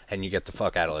her and you get the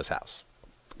fuck out of this house.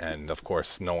 And of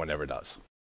course, no one ever does.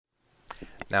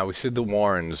 Now we see the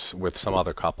Warrens with some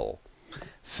other couple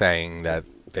saying that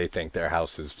they think their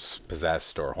house is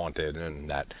possessed or haunted, and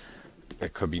that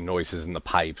it could be noises in the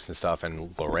pipes and stuff.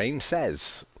 And Lorraine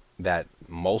says that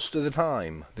most of the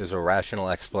time there's a rational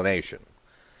explanation.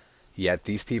 Yet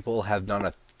these people have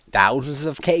done thousands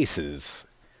of cases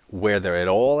where it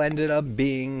all ended up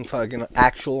being fucking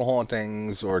actual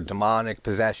hauntings or demonic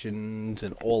possessions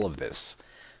and all of this.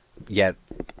 Yet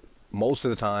most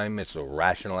of the time it's a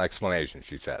rational explanation,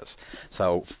 she says.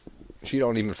 So she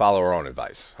don't even follow her own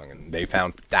advice. I mean, they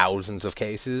found thousands of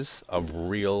cases of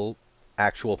real,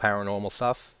 actual paranormal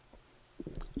stuff.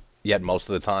 Yet most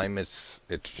of the time it's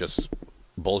just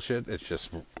bullshit. It's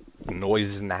just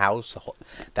noises in the house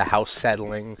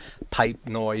settling, pipe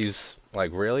noise.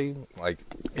 Like, really? Like,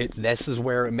 this is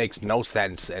where it makes no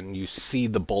sense, and you see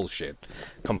the bullshit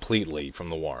completely from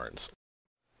the Warrens.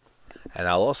 And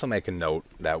I'll also make a note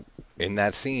that in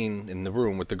that scene in the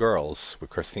room with the girls, with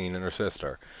Christine and her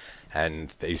sister,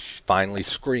 and they finally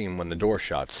scream when the door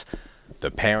shuts,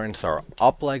 the parents are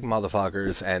up like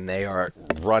motherfuckers, and they are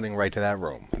running right to that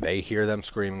room. They hear them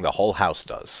screaming, the whole house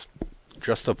does.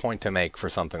 Just a point to make for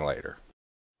something later.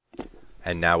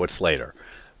 And now it's later.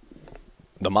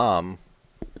 The mom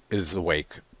is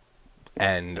awake,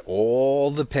 and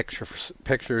all the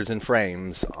pictures and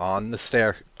frames on the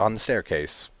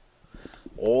staircase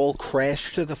all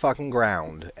crash to the fucking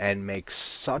ground and make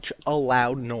such a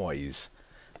loud noise,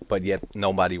 but yet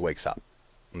nobody wakes up.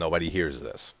 Nobody hears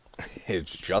this.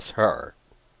 It's just her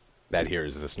that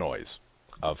hears this noise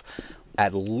of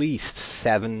at least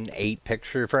 7, 8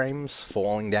 picture frames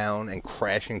falling down and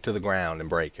crashing to the ground and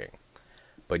breaking.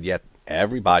 But yet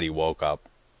everybody woke up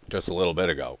just a little bit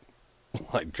ago,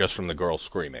 like just from the girl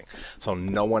screaming. So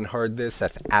no one heard this.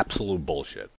 That's absolute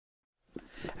bullshit.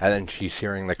 And then she's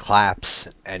hearing the claps,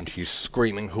 and she's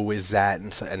screaming, "Who is that?"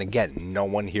 And again, no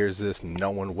one hears this.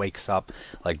 No one wakes up.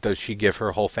 Like, does she give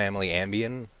her whole family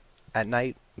Ambien at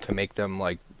night to make them,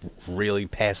 like, really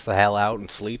pass the hell out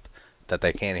and sleep, that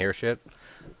they can't hear shit?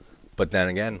 But then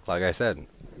again, like I said,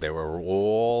 they were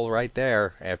all right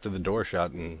there after the door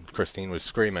shut and Christine was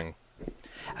screaming.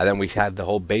 And then we had the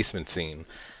whole basement scene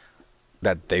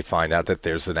that they find out that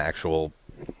there's an actual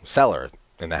cellar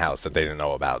in the house that they didn't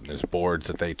know about, and there's boards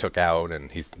that they took out, and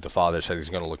the father said he's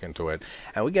going to look into it.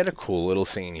 And we get a cool little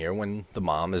scene here when the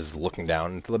mom is looking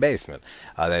down into the basement.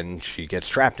 Then she gets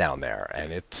trapped down there,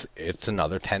 and it's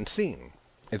another tense scene.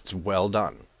 It's well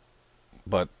done.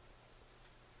 But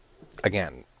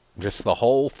again, just the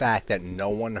whole fact that no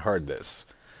one heard this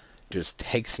just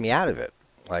takes me out of it.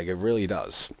 Like, it really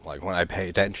does. Like, when I pay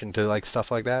attention to, like, stuff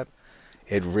like that,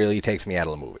 it really takes me out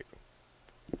of the movie.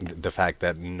 The fact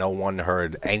that no one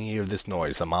heard any of this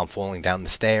noise, the mom falling down the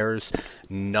stairs,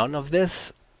 none of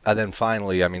this. And then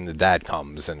finally, I mean, the dad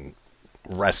comes and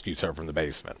rescues her from the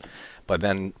basement. But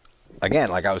then, again,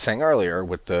 like I was saying earlier,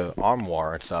 with the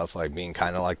armoire and stuff, like, being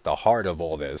kind of like the heart of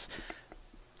all this,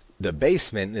 the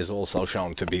basement is also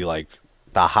shown to be, like,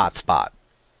 the hot spot.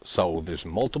 So there's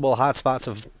multiple hot spots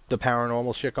of the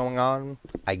paranormal shit going on,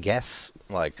 I guess.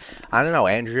 Like, I don't know,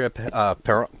 Andrea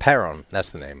Perron, that's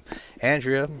the name.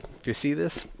 Andrea, if you see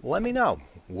this, let me know.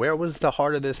 Where was the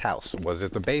heart of this house? Was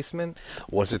it the basement?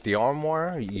 Was it the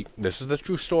armoire? This is the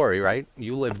true story, right?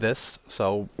 You live this,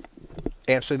 so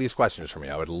answer these questions for me.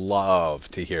 I would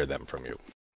love to hear them from you.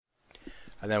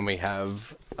 And then we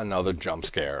have another jump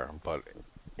scare, but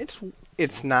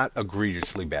it's not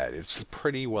egregiously bad. It's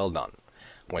pretty well done.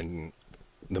 When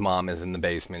the mom is in the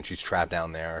basement, she's trapped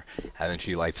down there, and then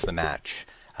she lights the match,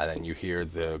 and then you hear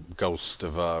the ghost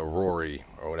of Rory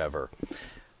or whatever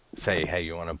say, "Hey,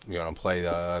 you wanna play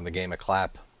the game of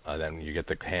clap?" Then you get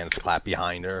the hands clap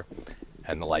behind her,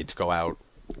 and the lights go out.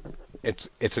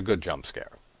 It's a good jump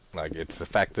scare. Like, it's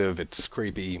effective. It's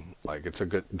creepy. Like,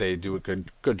 they do a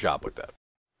good job with that.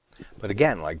 But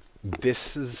again, like,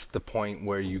 this is the point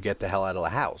where you get the hell out of the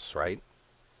house, right?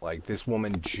 Like, this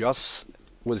woman just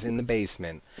was in the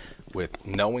basement with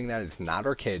knowing that it's not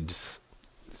her kids,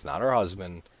 it's not her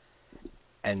husband,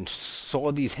 and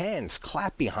saw these hands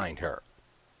clap behind her.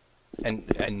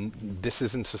 And this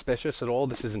isn't suspicious at all.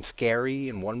 This isn't scary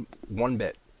in one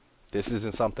bit. This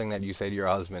isn't something that you say to your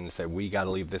husband and say, "We got to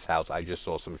leave this house. I just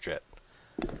saw some shit."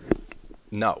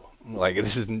 No, like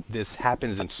this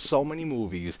happens in so many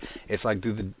movies. It's like,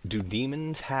 do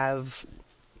demons have,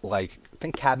 like,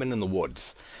 think Cabin in the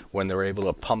Woods, when they're able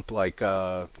to pump like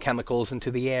chemicals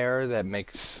into the air that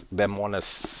makes them want to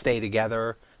stay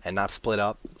together and not split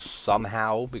up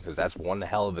somehow, because that's one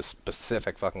hell of a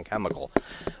specific fucking chemical.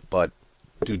 But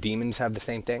do demons have the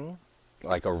same thing,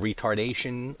 like a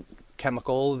retardation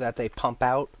chemical that they pump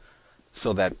out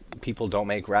so that people don't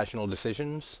make rational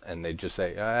decisions, and they just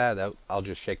say, I'll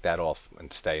just shake that off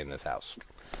and stay in this house?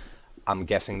 I'm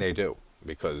guessing they do,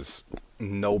 because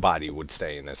nobody would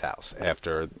stay in this house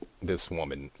after this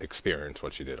woman experienced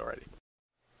what she did already.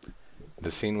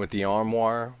 The scene with the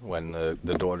armoire, when the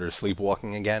daughter's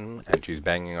sleepwalking again, and she's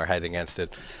banging her head against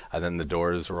it, and then the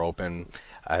doors are open,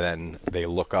 and then they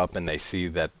look up and they see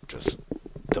that just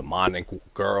demonic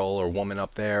girl or woman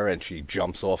up there, and she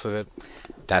jumps off of it.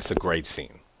 That's a great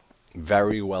scene.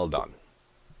 Very well done.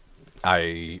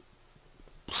 I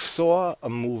saw a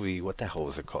movie, what the hell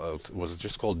was it called? Was it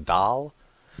just called Doll?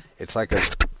 It's like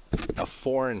a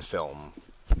foreign film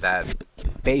that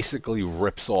basically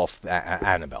rips off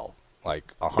Annabelle,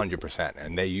 like 100%,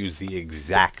 and they use the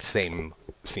exact same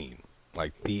scene,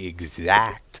 like the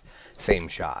exact same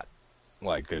shot.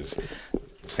 Like there's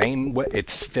same way,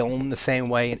 it's filmed the same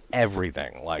way and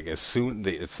everything. Like as soon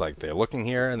it's like they're looking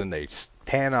here and then they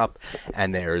pan up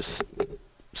and there's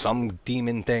some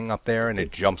demon thing up there and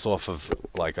it jumps off of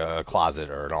like a closet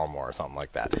or an armoire or something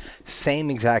like that. Same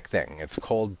exact thing. It's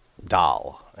called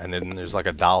Doll, and then there's like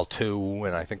a Doll 2,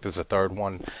 and I think there's a third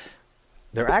one.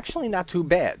 They're actually not too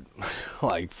bad.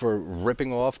 Like for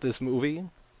ripping off this movie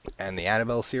and the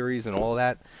Annabelle series and all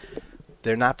that,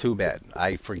 they're not too bad.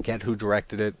 I forget who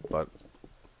directed it, but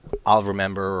I'll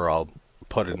remember, or I'll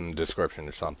put it in the description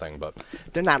or something. But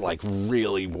they're not like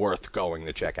really worth going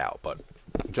to check out. But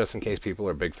just in case people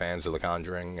are big fans of The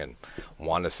Conjuring and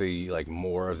want to see like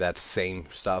more of that same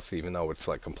stuff, even though it's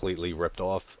like completely ripped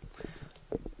off,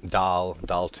 Doll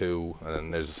 2, and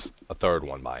then there's a third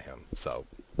one by him. So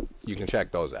you can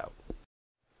check those out.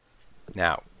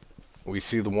 Now, we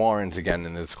see the Warrens again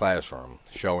in this classroom,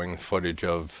 showing footage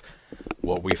of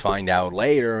what we find out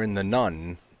later in The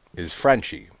Nun is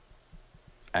Frenchie,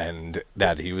 and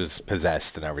that he was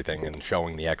possessed and everything, and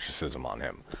showing the exorcism on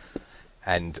him.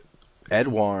 And Ed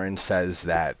Warren says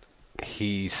that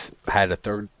he's had a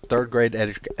third grade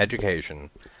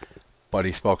education, but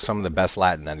he spoke some of the best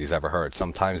Latin that he's ever heard,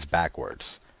 sometimes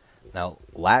backwards. Now,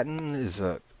 Latin is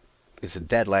a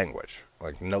dead language.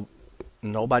 Like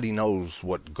nobody knows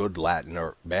what good Latin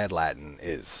or bad Latin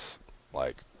is,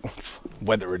 like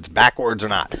whether it's backwards or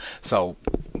not. So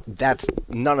that's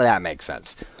none of that makes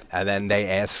sense. And then they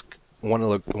ask one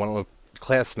of the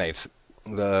classmates,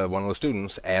 one of the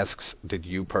students asks, "Did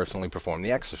you personally perform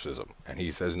the exorcism?" And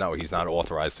he says, "No, he's not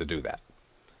authorized to do that."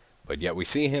 But yet we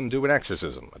see him do an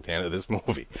exorcism at the end of this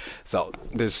movie. So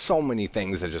there's so many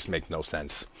things that just make no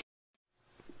sense.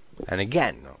 And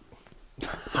again,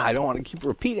 I don't want to keep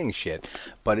repeating shit,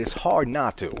 but it's hard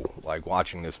not to, like,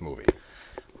 watching this movie.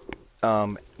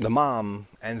 The mom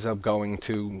ends up going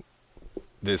to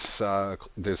this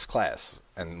class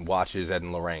and watches Ed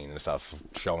and Lorraine and stuff,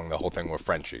 showing the whole thing with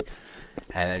Frenchie.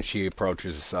 And then she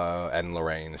approaches Ed and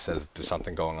Lorraine and says, "There's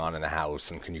something going on in the house,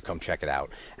 and can you come check it out?"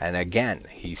 And again,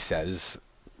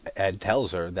 Ed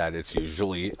tells her that it's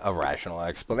usually a rational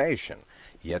explanation.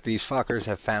 Yet these fuckers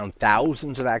have found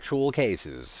thousands of actual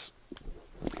cases.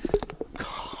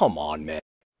 Come on, man.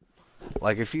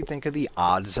 Like, if you think of the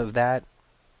odds of that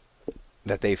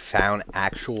they found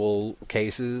actual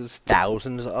cases,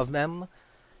 thousands of them,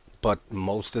 but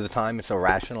most of the time it's a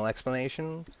rational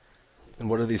explanation. And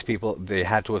what are these people? They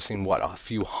had to have seen, what, a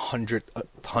few hundred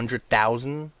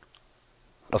thousand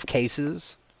of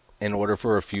cases in order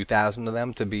for a few thousand of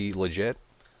them to be legit.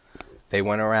 They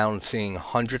went around seeing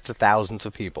hundreds of thousands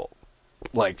of people.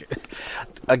 Like,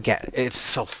 again, it's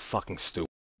so fucking stupid.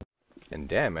 And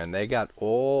damn, man, they got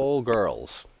all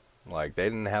girls. Like, they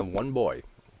didn't have one boy.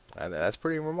 And that's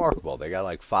pretty remarkable. They got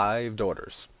like 5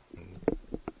 daughters.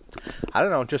 I don't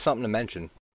know, just something to mention.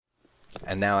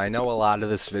 And now I know a lot of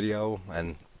this video,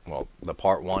 and, well, the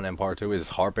part 1 and part 2 is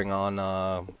harping on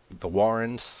the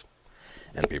Warrens.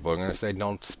 And people are going to say,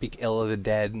 don't speak ill of the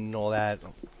dead and all that.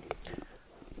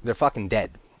 They're fucking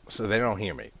dead, so they don't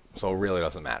hear me. So it really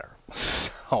doesn't matter.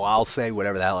 So I'll say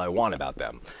whatever the hell I want about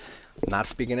them. I'm not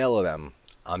speaking ill of them.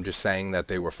 I'm just saying that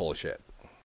they were full of shit.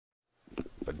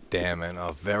 But damn, man,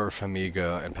 Vera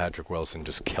Farmiga and Patrick Wilson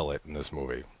just kill it in this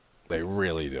movie. They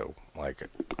really do. Like,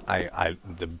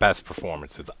 the best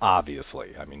performances,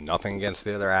 obviously. I mean, nothing against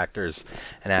the other actors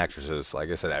and actresses. Like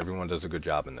I said, everyone does a good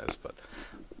job in this. But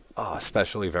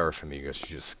Especially Vera Farmiga. She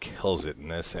just kills it in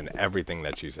this and everything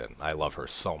that she's in. I love her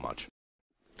so much.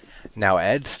 Now,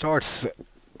 Ed starts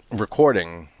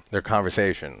recording their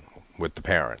conversation with the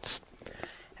parents.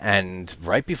 And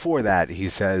right before that, he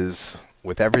says,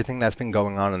 with everything that's been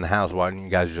going on in the house, why don't you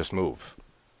guys just move?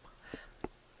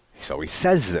 So he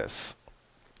says this.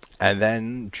 And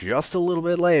then just a little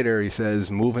bit later, he says,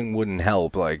 moving wouldn't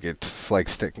help. Like, it's like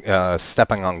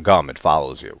stepping on gum. It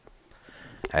follows you.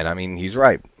 And, I mean, he's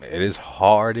right. It is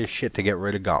hard as shit to get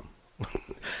rid of gum.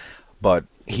 But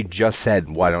he just said,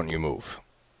 why don't you move?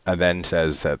 And then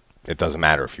says that it doesn't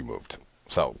matter if you moved.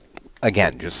 So,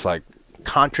 again, just like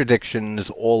contradictions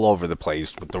all over the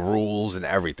place with the rules and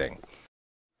everything.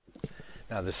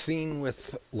 Now, the scene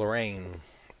with Lorraine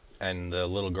and the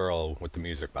little girl with the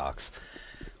music box,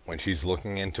 when she's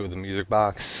looking into the music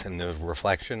box and the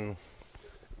reflection.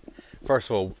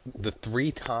 First of all, the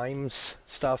 3 times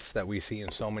stuff that we see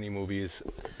in so many movies,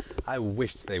 I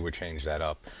wish they would change that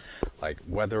up. Like,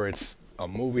 whether it's a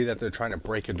movie that they're trying to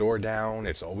break a door down,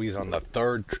 it's always on the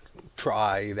 3rd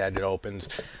try that it opens.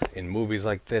 In movies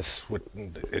like this,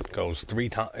 it goes 3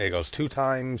 times. It goes 2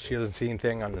 times, she doesn't see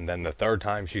anything, and then the 3rd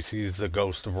time she sees the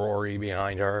ghost of Rory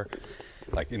behind her,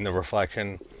 like in the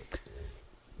reflection.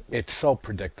 It's so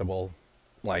predictable.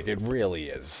 Like, it really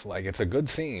is. Like, it's a good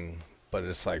scene, but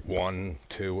it's like 1,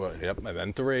 2, yep, and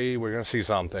then 3, we're gonna see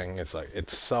something. It's like,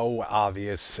 it's so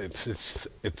obvious.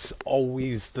 It's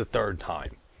always the 3rd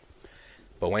time.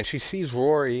 But when she sees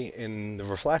Rory in the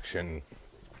reflection,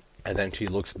 and then she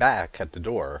looks back at the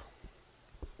door,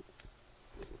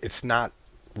 it's not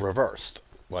reversed.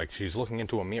 Like, she's looking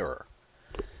into a mirror.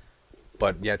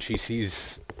 But yet she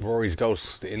sees Rory's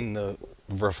ghost in the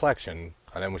reflection,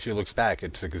 and then when she looks back,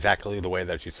 it's exactly the way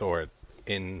that she saw it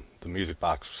in the music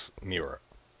box mirror.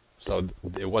 So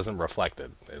it wasn't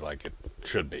reflected like it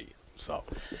should be. So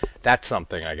that's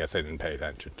something I guess I didn't pay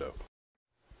attention to.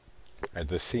 At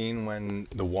the scene when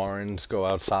the Warrens go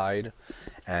outside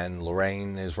and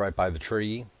Lorraine is right by the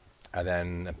tree, and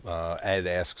then Ed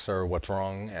asks her what's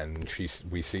wrong, and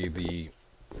we see the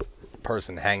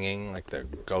person hanging, like the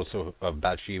ghost of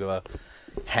Bathsheba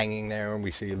hanging there, and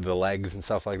we see the legs and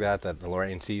stuff like that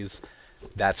Lorraine sees.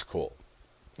 That's cool.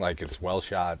 Like, it's well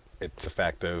shot, it's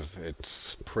effective,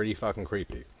 it's pretty fucking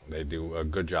creepy. They do a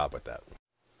good job with that.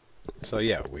 So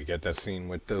yeah, we get that scene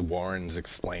with the Warrens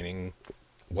explaining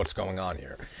what's going on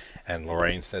here. And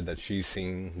Lorraine said that she's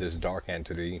seen this dark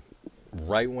entity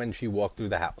right when she walked through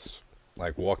the house.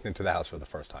 Like, walked into the house for the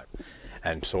first time.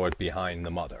 And saw it behind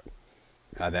the mother.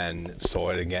 And then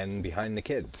saw it again behind the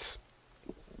kids.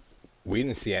 We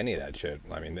didn't see any of that shit.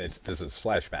 I mean, this is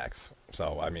flashbacks.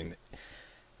 So, I mean,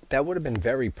 that would have been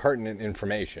very pertinent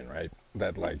information, right?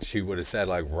 That, like, she would have said,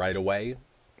 like, right away.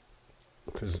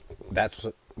 Because that's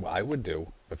what I would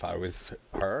do if I was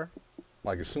her.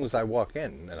 Like, as soon as I walk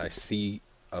in and I see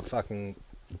a fucking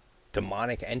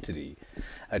demonic entity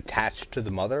attached to the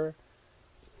mother,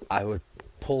 I would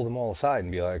pull them all aside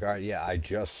and be like, all right, yeah, I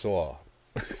just saw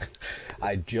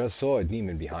I just saw a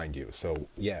demon behind you. So,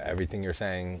 yeah, everything you're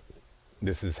saying,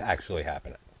 this is actually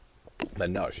happening. But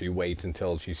no, she waits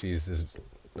until she sees this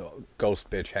ghost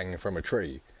bitch hanging from a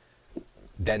tree,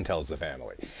 then tells the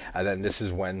family. And then this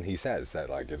is when he says that,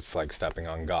 like, it's like stepping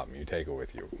on gum. You take it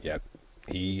with you. Yet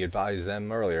he advised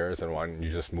them earlier, said, why don't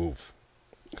you just move?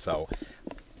 So,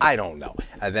 I don't know.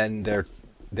 And then they're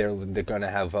going to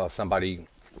have somebody,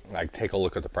 like, take a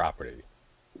look at the property.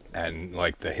 And,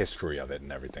 like, the history of it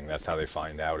and everything. That's how they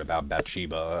find out about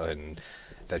Bathsheba and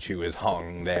that she was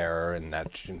hung there, and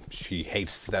that she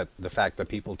hates the fact that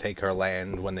people take her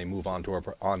land when they move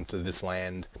onto this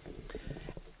land.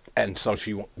 And so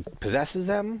she possesses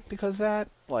them because of that.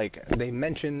 Like, they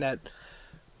mentioned that,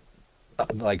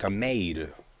 like, a maid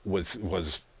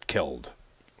was killed.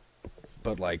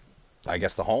 But, like, I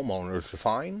guess the homeowners are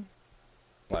fine.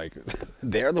 Like,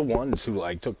 they're the ones who,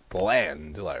 like, took the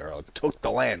land, or took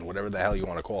the land, whatever the hell you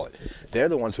want to call it. They're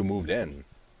the ones who moved in.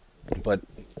 But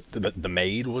the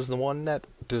maid was the one that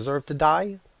deserved to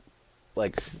die?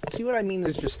 Like, see what I mean?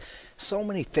 There's just so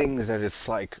many things that it's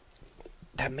like,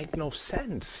 that make no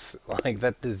sense. Like,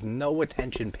 that there's no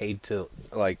attention paid to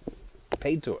it.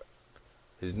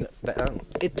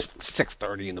 It's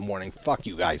 6:30 in the morning. Fuck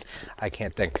you guys. I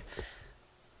can't think.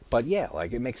 But yeah,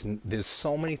 like, there's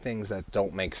so many things that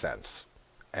don't make sense.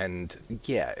 And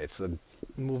yeah, it's a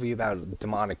movie about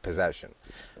demonic possession.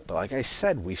 But like I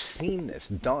said, we've seen this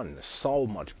done so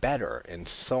much better in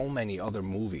so many other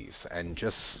movies. And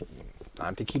just,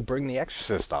 not to keep bringing The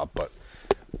Exorcist up, but,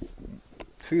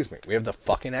 excuse me, we have The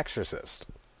fucking Exorcist.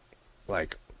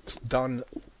 Like, done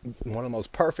one of the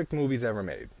most perfect movies ever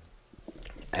made.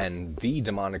 And the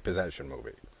demonic possession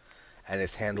movie. and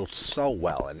it's handled so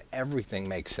well, and everything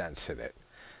makes sense in it.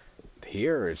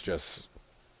 Here it's just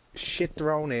shit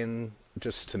thrown in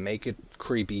just to make it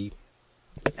creepy,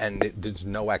 and there's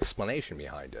no explanation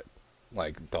behind it.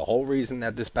 Like, the whole reason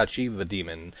that this Bathsheba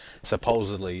demon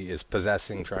supposedly is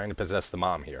trying to possess the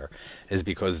mom here, is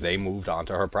because they moved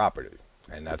onto her property.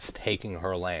 And that's taking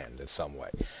her land in some way.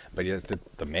 But yet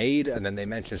the maid, and then they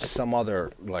mentioned some other,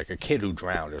 like a kid who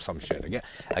drowned or some shit.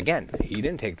 Again, he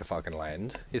didn't take the fucking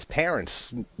land. His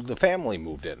parents, the family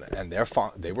moved in, and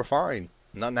they were fine.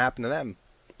 Nothing happened to them.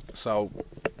 So,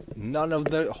 none of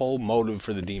the whole motive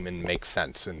for the demon makes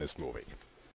sense in this movie.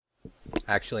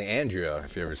 Actually, Andrea,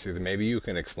 if you ever see them, maybe you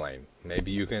can explain.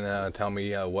 Maybe you can tell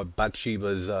me what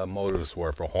Bathsheba's motives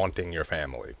were for haunting your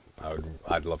family.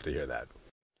 I'd love to hear that.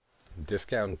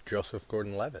 Discount Joseph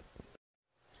Gordon-Levitt.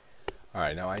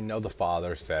 Alright, now I know the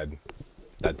father said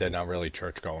that they're not really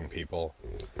church-going people,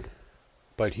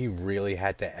 but he really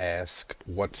had to ask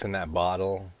what's in that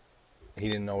bottle. He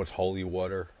didn't know it's holy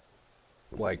water.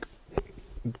 Like,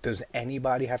 does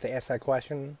anybody have to ask that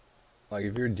question? Like,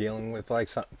 if you're dealing with, like,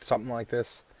 something like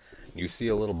this, you see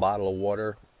a little bottle of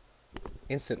water,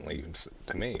 instantly,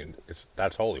 to me,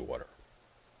 that's holy water.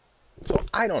 So,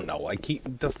 I don't know. Like,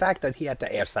 the fact that he had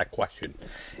to ask that question,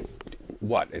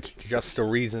 what? It's just a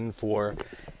reason for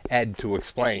Ed to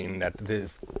explain that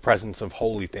the presence of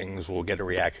holy things will get a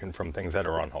reaction from things that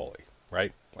are unholy,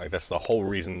 right? Like, that's the whole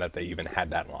reason that they even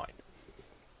had that line.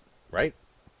 Right?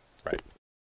 Right.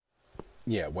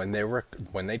 Yeah, when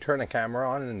they turn the camera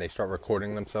on and they start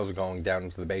recording themselves going down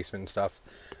into the basement and stuff,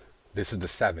 this is the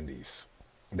 70s.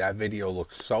 That video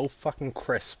looks so fucking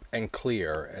crisp and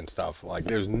clear and stuff. Like,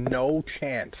 there's no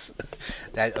chance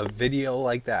that a video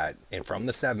like that, and from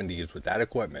the 70s with that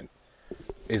equipment,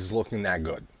 is looking that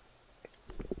good.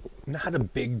 Not a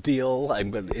big deal,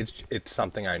 but it's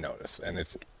something I notice, and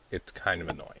it's kind of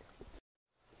annoying.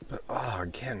 But,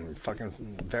 again, fucking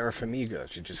Vera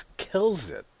Farmiga, she just kills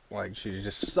it. Like, she's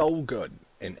just so good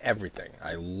in everything.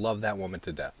 I love that woman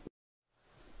to death.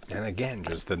 And again,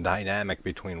 just the dynamic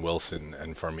between Wilson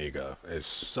and Farmiga is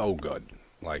so good.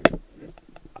 Like,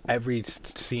 every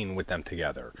scene with them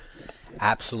together,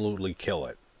 absolutely kill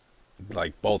it.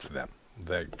 Like, both of them.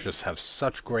 They just have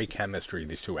such great chemistry,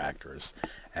 these two actors.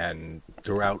 And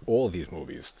throughout all of these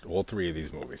movies, all three of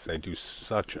these movies, they do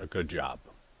such a good job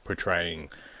portraying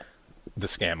the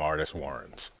scam artist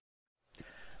Warrens.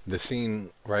 The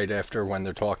scene right after when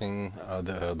they're talking,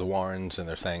 the Warrens, and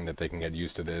they're saying that they can get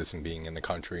used to this and being in the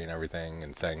country and everything,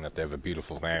 and saying that they have a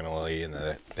beautiful family and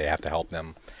that they have to help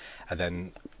them. And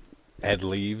then Ed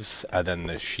leaves, and then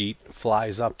the sheet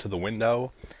flies up to the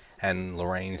window, and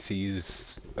Lorraine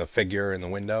sees a figure in the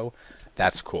window.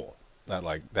 That's cool.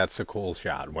 That's a cool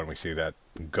shot when we see that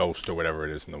ghost or whatever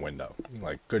it is in the window.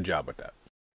 Like, good job with that.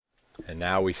 And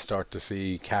now we start to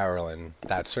see Carolyn.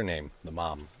 That's her name, the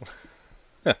mom.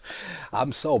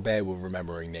 I'm so bad with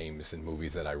remembering names in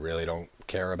movies that I really don't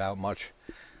care about much.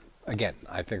 Again,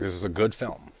 I think this is a good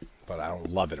film, but I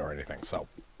don't love it or anything, so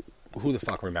who the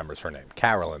fuck remembers her name?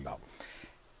 Carolyn, though.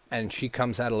 And she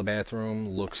comes out of the bathroom,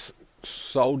 looks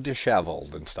so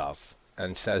disheveled and stuff,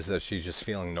 and says that she's just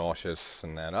feeling nauseous,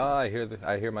 and that, I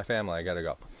hear my family, I gotta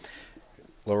go.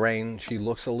 Lorraine, she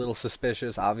looks a little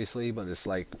suspicious, obviously, but it's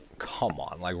like, come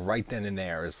on, like right then and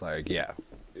there, it's like, yeah,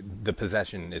 the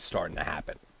possession is starting to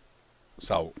happen.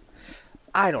 So,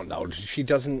 I don't know, she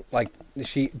doesn't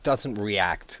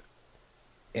react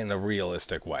in a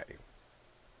realistic way.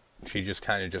 She just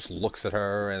kind of just looks at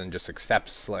her and just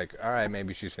accepts, like, alright,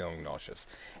 maybe she's feeling nauseous.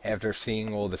 After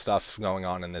seeing all the stuff going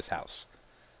on in this house.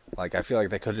 Like, I feel like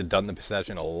they could have done the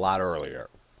possession a lot earlier.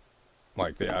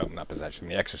 Like, not possession,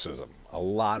 the exorcism, a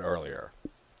lot earlier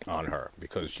on her.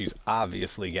 Because she's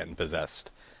obviously getting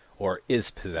possessed, or is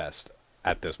possessed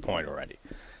at this point already.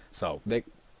 So,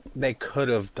 they could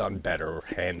have done better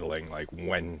handling, like,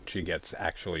 when she gets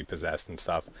actually possessed and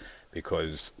stuff.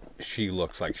 Because she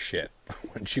looks like shit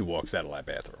when she walks out of that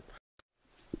bathroom.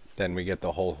 Then we get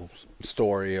the whole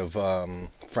story of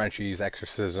Frenchie's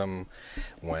exorcism,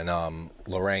 when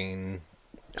Lorraine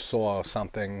saw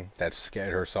something that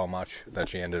scared her so much that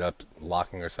she ended up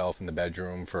locking herself in the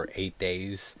bedroom for 8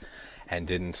 days and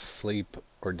didn't sleep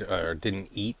or didn't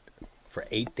eat for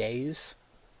 8 days.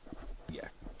 Yeah,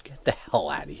 get the hell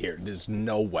out of here. There's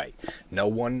no way. No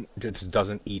one just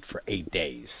doesn't eat for 8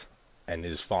 days and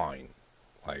is fine.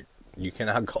 Like, you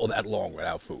cannot go that long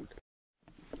without food.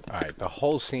 Alright, the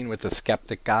whole scene with the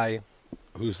skeptic guy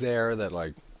who's there that,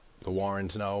 like, the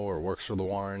Warrens know, or works for the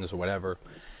Warrens or whatever,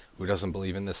 who doesn't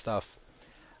believe in this stuff.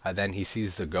 And then he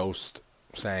sees the ghost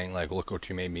saying, like, look what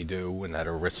you made me do, and that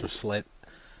her wrists are slit.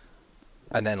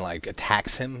 And then, like,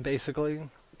 attacks him, basically.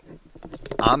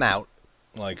 I'm out,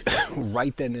 like,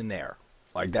 right then and there.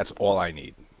 Like, that's all I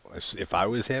need. If I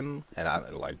was him, and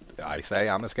I say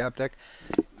I'm a skeptic,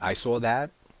 I saw that,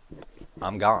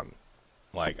 I'm gone.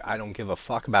 Like, I don't give a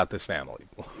fuck about this family.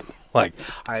 Like,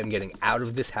 I am getting out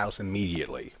of this house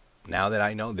immediately. Now that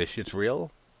I know this shit's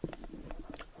real,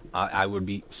 I would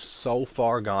be so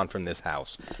far gone from this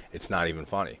house. It's not even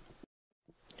funny.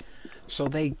 So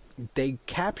they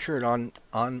captured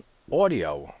on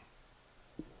audio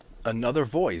another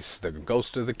voice, the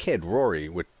ghost of the kid, Rory,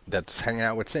 that's hanging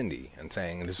out with Cindy and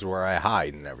saying, this is where I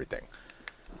hide and everything.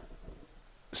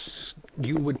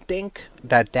 You would think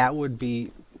that that would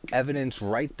be evidence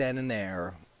right then and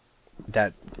there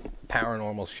that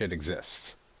paranormal shit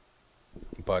exists.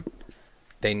 But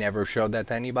they never showed that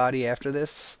to anybody after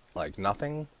this. Like,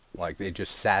 nothing. Like, they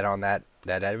just sat on that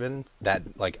evidence,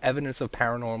 like, evidence of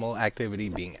paranormal activity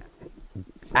being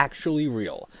actually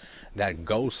real, that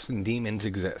ghosts and demons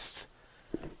exist,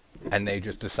 and they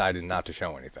just decided not to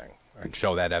show anything and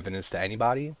show that evidence to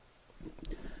anybody.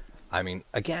 I mean,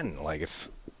 again, like,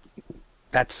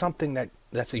 that's something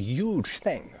that's a huge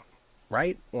thing,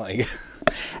 right? Like,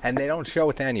 and they don't show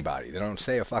it to anybody. They don't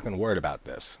say a fucking word about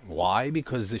this. Why?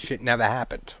 Because this shit never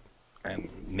happened. And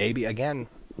maybe, again,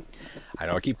 I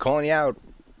know I keep calling you out,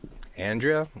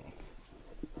 Andrea,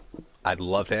 I'd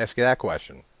love to ask you that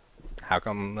question. How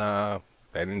come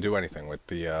they didn't do anything with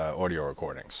the audio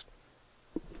recordings?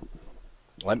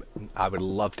 I would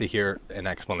love to hear an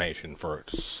explanation for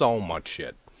so much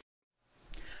shit.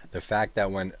 The fact that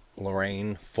when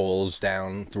Lorraine falls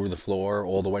down through the floor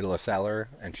all the way to the cellar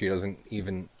and she doesn't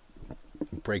even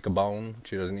break a bone,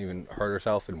 she doesn't even hurt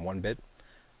herself in one bit,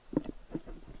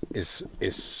 is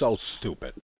so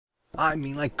stupid. I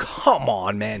mean, like, come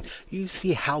on, man. You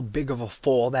see how big of a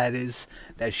fall that is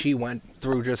that she went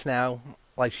through just now?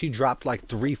 Like, she dropped like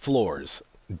 3 floors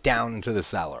down into the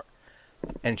cellar.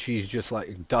 And she's just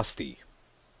like dusty.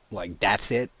 Like,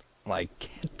 that's it? Like,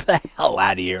 get the hell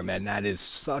out of here, man. That is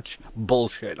such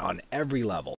bullshit on every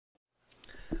level.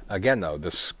 Again, though,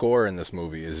 the score in this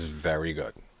movie is very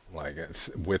good. Like, it's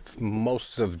with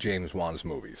most of James Wan's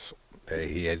movies.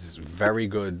 He is very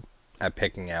good at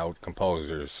picking out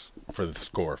composers for the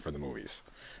score for the movies,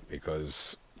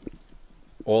 because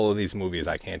all of these movies,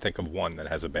 I can't think of one that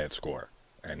has a bad score,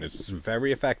 and it's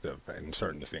very effective in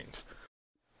certain scenes.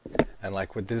 And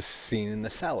like with this scene in the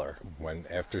cellar, when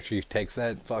after she takes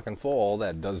that fucking fall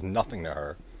that does nothing to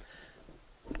her,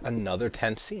 another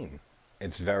tense scene.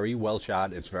 It's very well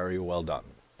shot, it's very well done.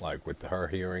 Like with her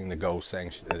hearing the ghost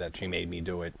saying that she made me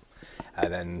do it,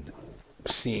 and then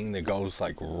seeing the ghost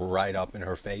like right up in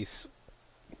her face.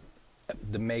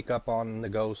 The makeup on the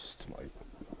ghost, like,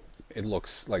 it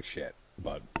looks like shit,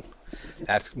 but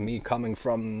that's me coming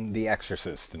from The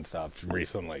Exorcist and stuff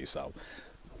recently, so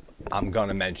I'm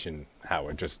gonna mention how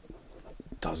it just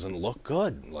doesn't look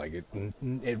good. Like, it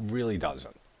really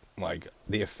doesn't. Like,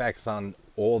 the effects on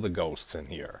all the ghosts in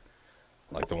here,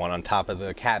 like the one on top of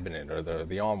the cabinet or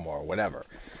the armoire or whatever,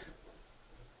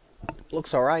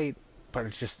 looks alright, but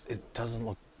it doesn't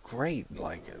look great.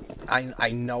 Like,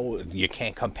 I know you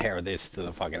can't compare this to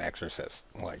the fucking Exorcist,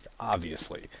 like,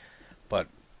 obviously, but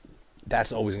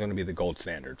that's always going to be the gold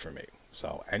standard for me.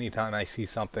 So anytime I see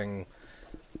something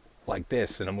like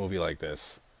this in a movie like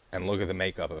this and look at the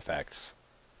makeup effects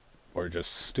or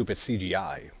just stupid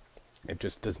CGI, it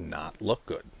just does not look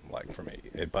good, like, for me.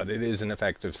 But it is an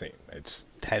effective scene. It's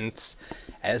tense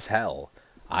as hell.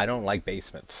 I don't like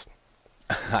basements.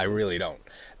 I really don't.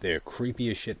 They're creepy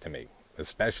as shit to me.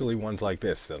 Especially ones like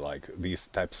this, that, like, these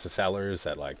types of cellars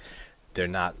that, like, they're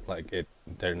not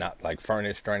like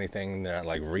furnished or anything. They're not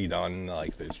like redone.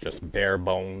 Like, there's just bare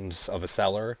bones of a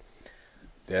cellar.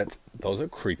 Those are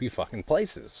creepy fucking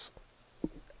places.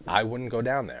 I wouldn't go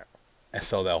down there. And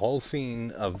so the whole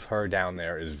scene of her down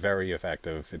there is very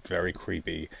effective. It's very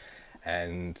creepy,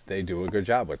 and they do a good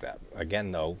job with that.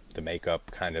 Again, though, the makeup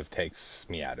kind of takes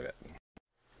me out of it.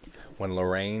 When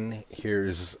Lorraine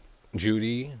hears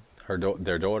Judy,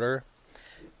 their daughter,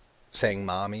 saying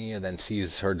 "mommy," and then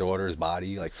sees her daughter's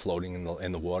body like floating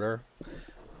in the water,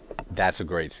 that's a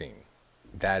great scene.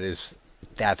 That's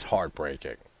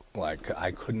heartbreaking. Like,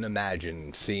 I couldn't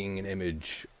imagine seeing an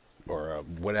image or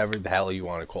whatever the hell you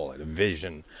want to call it, a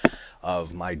vision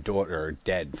of my daughter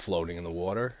dead floating in the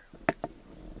water.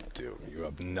 Dude, you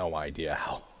have no idea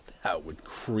how that would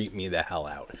creep me the hell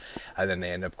out. And then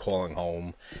they end up calling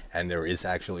home, and there is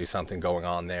actually something going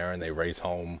on there, and they race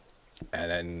home,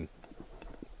 and then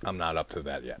I'm not up to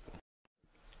that yet.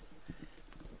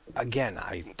 Again,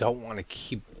 I don't want to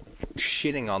keep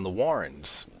shitting on the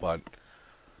Warrens, but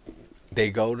they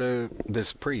go to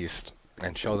this priest,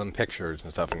 and show them pictures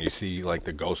and stuff, and you see like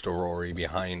the ghost of Rory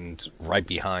right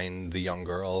behind the young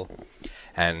girl,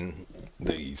 and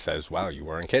he says, "Wow, you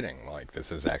weren't kidding. Like,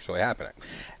 this is actually happening."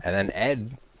 And then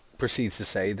Ed proceeds to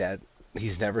say that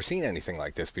he's never seen anything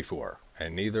like this before,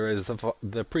 and neither is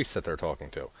the priest that they're talking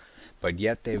to. But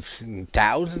yet they've seen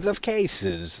thousands of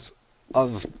cases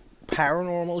of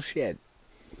paranormal shit,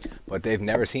 but they've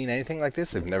never seen anything like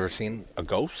this. They've never seen a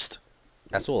ghost.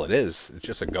 That's all it is. It's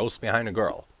just a ghost behind a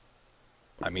girl.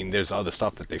 I mean, there's other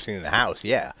stuff that they've seen in the house,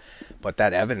 yeah, but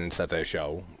that evidence that they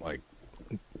show, like,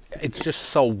 it's just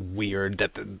so weird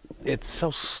that it's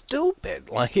so stupid.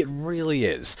 Like, it really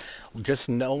is. Just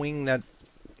knowing that,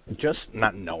 just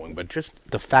not knowing, but just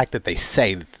the fact that they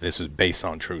say that this is based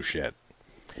on true shit.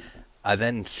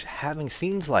 Then having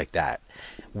scenes like that,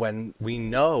 when we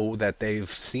know that they've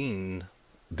seen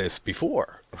this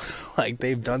before, like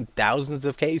they've done thousands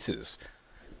of cases,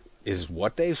 is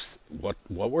what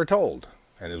we're told,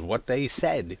 and is what they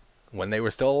said when they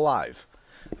were still alive.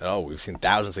 Oh, we've seen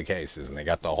thousands of cases, and they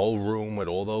got the whole room with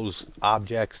all those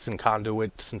objects and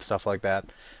conduits and stuff like that,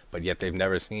 but yet they've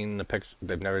never seen a picture.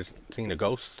 They've never seen a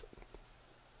ghost,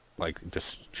 like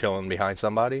just chilling behind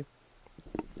somebody.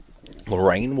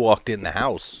 Lorraine walked in the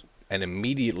house and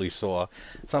immediately saw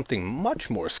something much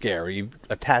more scary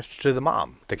attached to the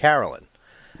mom, to Carolyn,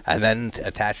 and then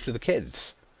attached to the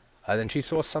kids. And then she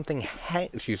saw something.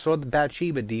 She saw the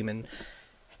Bathsheba demon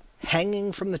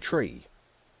hanging from the tree.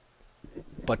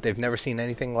 But they've never seen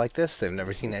anything like this. They've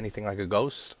never seen anything like a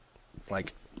ghost.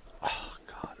 Like, oh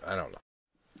God, I don't know.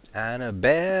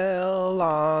 Annabelle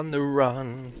on the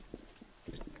run.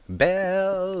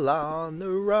 Belle on the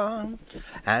run.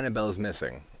 Annabelle's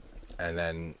missing, and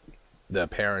then the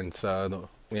parents, the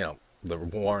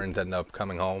Warrens end up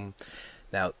coming home.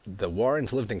 Now, the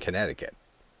Warrens lived in Connecticut,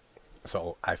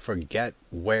 so I forget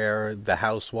where the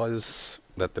house was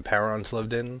that the Perrons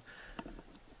lived in,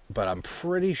 but I'm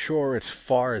pretty sure it's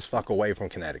far as fuck away from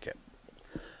Connecticut.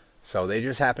 So they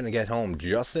just happened to get home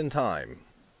just in time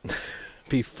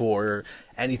before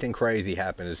anything crazy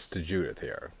happens to Judith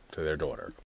here, to their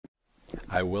daughter.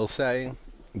 I will say,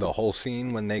 the whole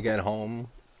scene when they get home,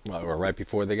 or right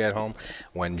before they get home,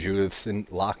 when Judith's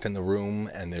locked in the room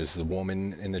and there's the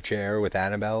woman in the chair with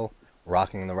Annabelle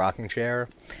rocking in the rocking chair,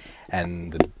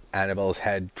 and Annabelle's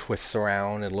head twists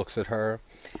around and looks at her,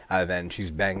 then she's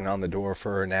banging on the door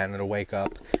for her Nana to wake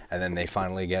up, and then they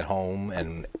finally get home,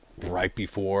 and right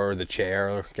before the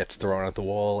chair gets thrown at the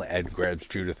wall, Ed grabs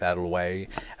Judith out of the way,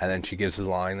 and then she gives the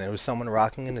line, "There was someone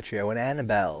rocking in the chair with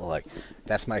Annabelle." Like,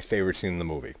 that's my favorite scene in the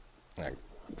movie. Like,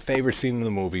 favorite scene in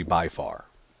the movie by far.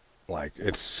 Like,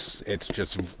 it's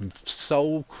just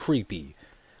so creepy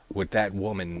with that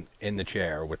woman in the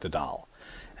chair with the doll,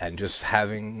 and just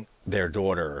having their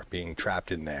daughter being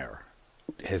trapped in there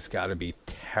has got to be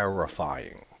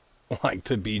terrifying. Like,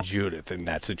 to be Judith in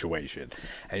that situation.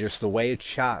 And just the way it's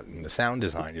shot, and the sound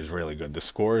design is really good. The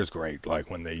score is great,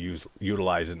 like when they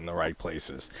utilize it in the right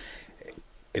places.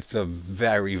 It's a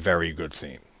very, very good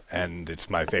scene, and it's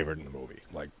my favorite in the movie.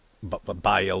 Like, but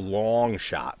by a long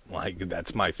shot. Like,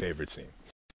 that's my favorite scene.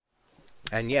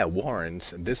 And yeah,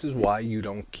 Warrens, this is why you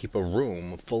don't keep a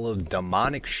room full of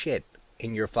demonic shit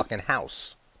in your fucking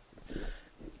house.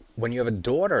 When you have a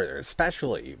daughter,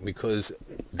 especially, because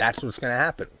that's what's going to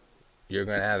happen. You're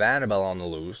going to have Annabelle on the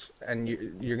loose, and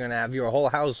you're going to have your whole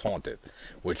house haunted,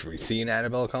 which we see in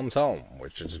Annabelle Comes Home,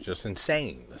 which is just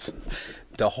insane.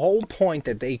 The whole point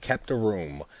that they kept a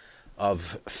room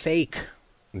of fake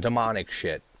demonic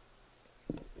shit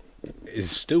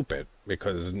is stupid,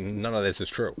 because none of this is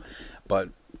true.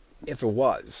 But if it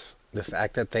was, the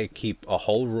fact that they keep a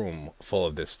whole room full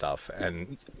of this stuff,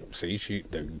 and see,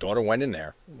 the daughter went in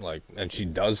there, like, and she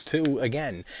does too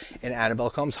again in Annabelle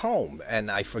Comes Home, and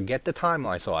I forget the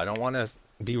timeline, so I don't want to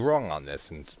be wrong on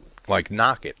this and like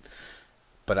knock it,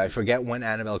 but I forget when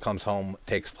Annabelle Comes Home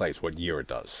takes place, what year it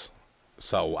does.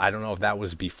 So I don't know if that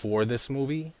was before this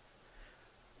movie.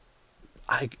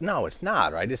 No, it's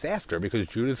not, right? It's after, because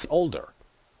Judith's older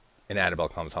in Annabelle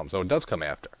Comes Home, so it does come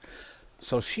after.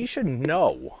 So she should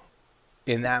know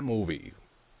in that movie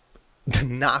to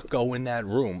not go in that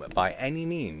room by any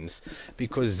means,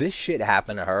 because this shit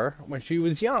happened to her when she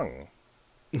was young,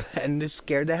 and it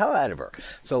scared the hell out of her.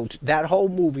 So that whole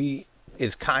movie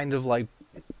is kind of like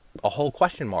a whole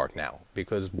question mark now,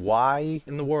 because why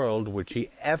in the world would she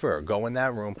ever go in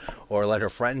that room or let her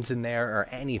friends in there or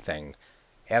anything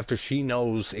after she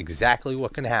knows exactly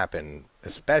what can happen,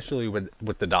 especially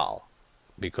with the doll,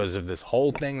 because of this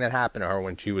whole thing that happened to her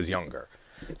when she was younger.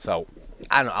 So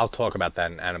I don't know, I'll talk about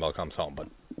that in Annabelle Comes Home, but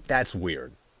that's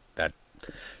weird that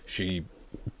she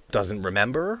doesn't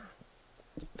remember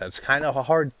That's kind of a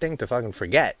hard thing to fucking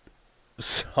forget.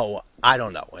 So, I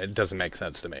don't know. It doesn't make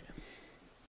sense to me.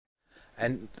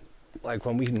 And, like,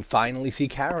 when we can finally see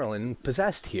Carolyn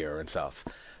possessed here and stuff,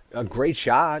 a great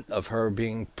shot of her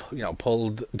being,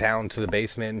 pulled down to the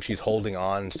basement, and she's holding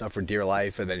on and stuff for dear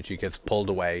life, and then she gets pulled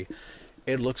away.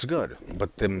 It looks good.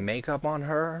 But the makeup on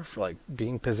her, for, like,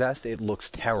 being possessed, it looks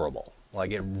terrible.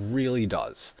 Like, it really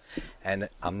does. And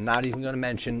I'm not even going to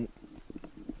mention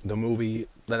the movie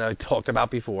that I talked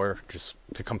about before, just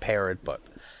to compare it, but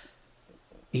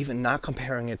even not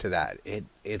comparing it to that,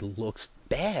 it looks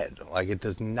bad. Like, it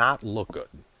does not look good.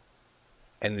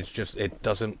 And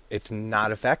it's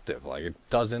not effective. Like, it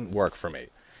doesn't work for me.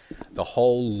 The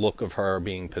whole look of her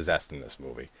being possessed in this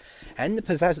movie. And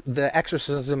the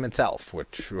exorcism itself,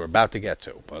 which we're about to get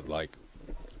to, but, like,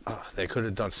 they could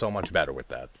have done so much better with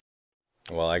that.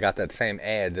 Well, I got that same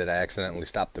ad that I accidentally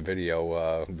stopped the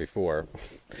video before.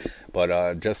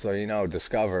 But just so you know,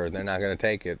 Discover, they're not going to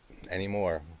take it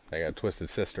anymore. They got Twisted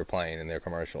Sister playing in their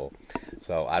commercial.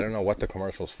 So I don't know what the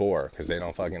commercial's for, because they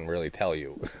don't fucking really tell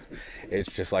you. It's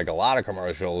just like a lot of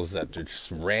commercials that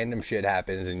just random shit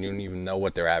happens and you don't even know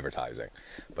what they're advertising.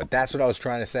 But that's what I was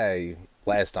trying to say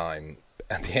last time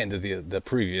at the end of the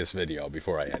previous video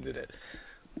before I ended it.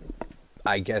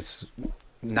 I guess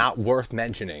not worth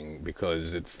mentioning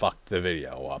because it fucked the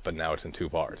video up and now it's in 2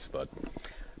 parts. But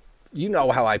you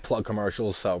know how I plug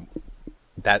commercials, so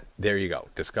there you go.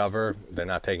 Discover, they're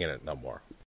not taking it no more.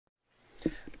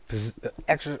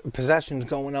 Possession's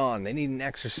going on. They need an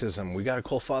exorcism. We gotta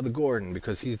call Father Gordon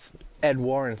because Ed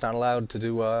Warren's not allowed to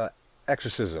do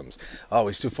exorcisms. Oh,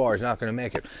 he's too far. He's not gonna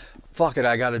make it. Fuck it,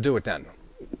 I gotta do it then.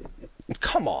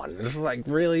 Come on. It's like,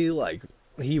 really? Like,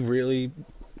 he really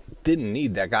didn't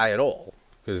need that guy at all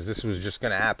because this was just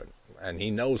gonna happen. And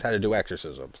he knows how to do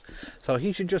exorcisms. So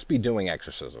he should just be doing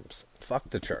exorcisms.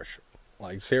 Fuck the church.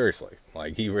 Like, seriously.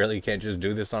 Like, he really can't just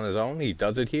do this on his own. He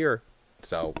does it here.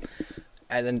 So,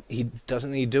 and then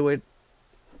doesn't he do it?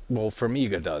 Well,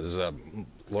 Farmiga does.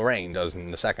 Lorraine does in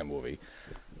the second movie.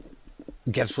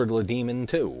 Gets rid of the demon,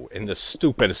 too. In the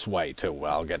stupidest way, too.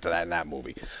 Well, I'll get to that in that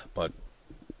movie. But,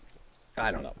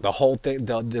 I don't know. The whole thing,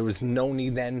 there was no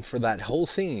need then for that whole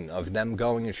scene of them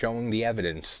going and showing the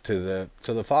evidence to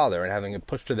the father and having it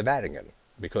pushed to the Vatican.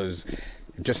 Because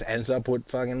it just ends up with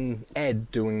fucking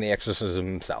Ed doing the exorcism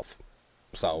himself.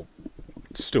 So,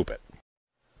 stupid.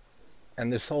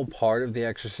 And this whole part of the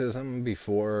exorcism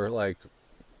before, like,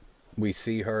 we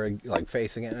see her, like,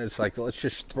 facing it, and it's like, let's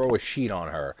just throw a sheet on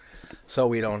her so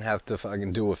we don't have to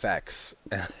fucking do effects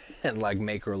and, like,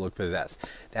 make her look possessed.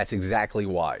 That's exactly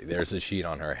why there's a sheet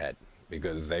on her head.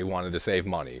 Because they wanted to save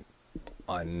money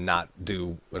and not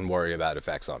do and worry about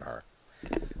effects on her.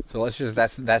 So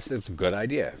that's a good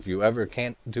idea. If you ever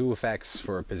can't do effects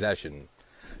for a possession,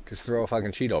 just throw a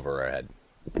fucking sheet over her head.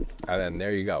 And then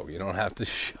there you go. You don't have to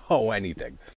show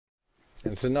anything.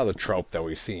 And it's another trope that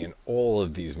we see in all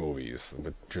of these movies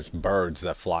with just birds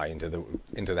that fly into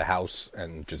the house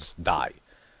and just die.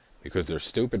 Because they're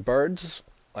stupid birds.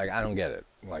 Like, I don't get it.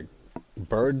 Like,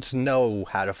 birds know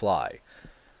how to fly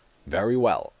very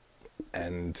well.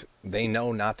 And they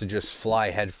know not to just fly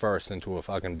head first into a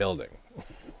fucking building.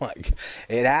 Like,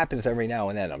 it happens every now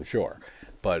and then, I'm sure.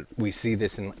 But we see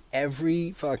this in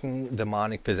every fucking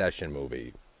demonic possession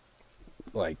movie.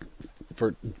 Like,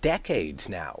 for decades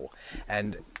now.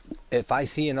 And if I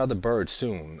see another bird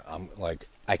soon, I'm like,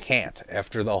 I can't.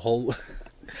 After the whole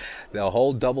the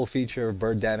whole double feature of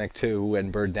Birdemic 2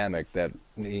 and Birdemic that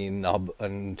me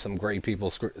and some great people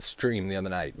streamed the other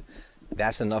night,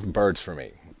 that's enough birds for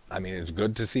me. I mean, it's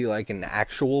good to see, like, an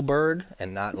actual bird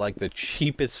and not, like, the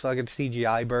cheapest fucking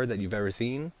CGI bird that you've ever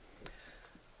seen.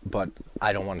 But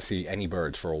I don't want to see any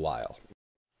birds for a while.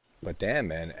 But damn,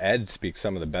 man, Ed speaks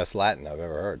some of the best Latin I've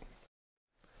ever heard.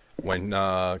 When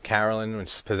Carolyn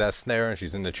was possessed there and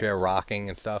she's in the chair rocking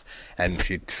and stuff, and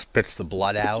she spits the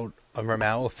blood out of her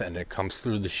mouth and it comes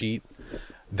through the sheet,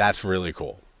 that's really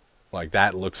cool. Like,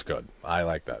 that looks good. I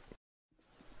like that.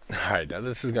 Alright, now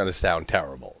this is going to sound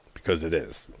terrible, because it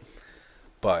is.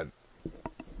 But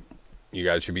you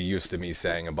guys should be used to me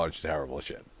saying a bunch of terrible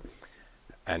shit.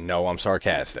 And no, I'm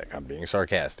sarcastic. I'm being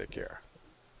sarcastic here.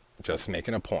 Just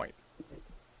making a point.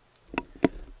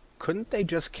 Couldn't they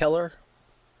just kill her?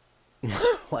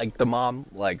 Like the mom?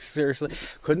 Like, seriously?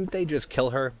 Couldn't they just kill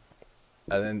her?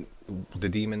 And then the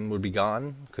demon would be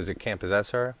gone? Because it can't possess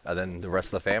her? And then the rest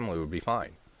of the family would be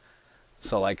fine.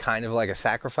 So, like, kind of like a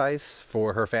sacrifice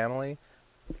for her family?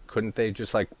 Couldn't they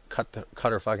just, like, cut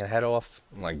her fucking head off?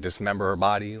 Like, dismember her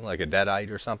body like a deadite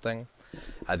or something?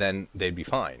 And then they'd be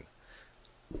fine.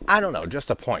 I don't know, just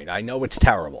a point. I know it's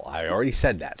terrible. I already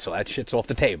said that, so that shit's off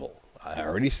the table. I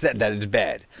already said that it's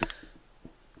bad.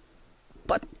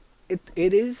 But it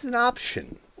is an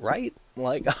option, right?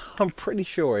 Like, I'm pretty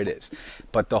sure it is.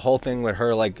 But the whole thing with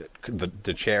her, like,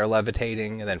 the chair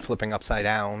levitating and then flipping upside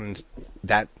down,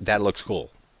 that looks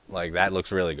cool. Like, that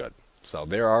looks really good. So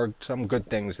there are some good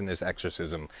things in this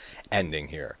exorcism ending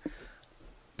here.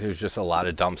 There's just a lot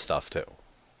of dumb stuff, too.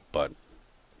 But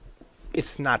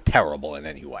it's not terrible in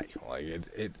any way. Like,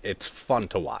 it's fun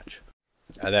to watch.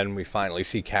 And then we finally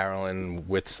see Carolyn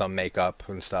with some makeup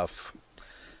and stuff.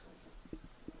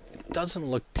 It doesn't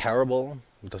look terrible.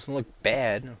 It doesn't look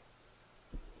bad.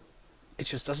 It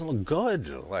just doesn't look good.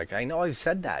 Like, I know I've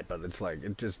said that, but it's like,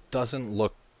 it just doesn't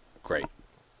look great.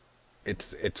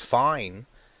 It's fine,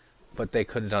 but they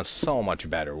could have done so much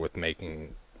better with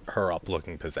making her up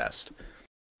looking possessed.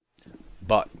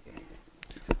 But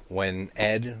when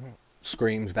Ed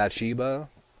screams Bathsheba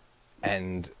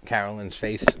and Carolyn's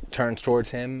face turns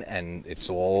towards him and it's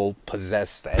all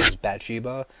possessed as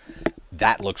Bathsheba,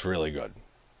 that looks really good.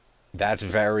 That's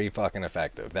very fucking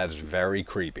effective. That's very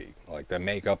creepy. Like, the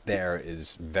makeup there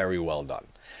is very well done.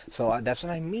 So that's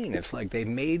what I mean. It's like they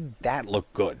made that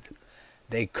look good.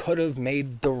 They could have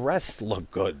made the rest look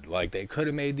good. Like, they could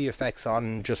have made the effects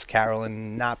on just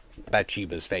Carolyn, not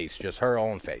Bathsheba's face, just her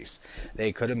own face.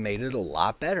 They could have made it a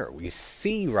lot better. We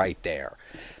see right there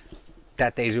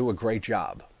that they do a great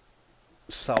job.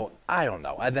 So, I don't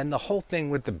know. And then the whole thing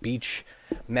with the beach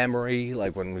memory,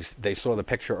 like when they saw the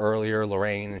picture earlier,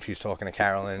 Lorraine, and she's talking to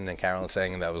Carolyn, and Carolyn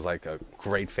saying that was like a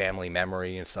great family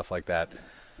memory and stuff like that.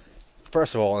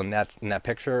 First of all, in that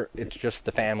picture, it's just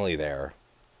the family there.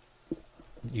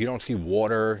 You don't see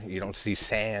water, you don't see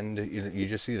sand, you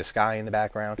just see the sky in the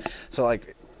background. So,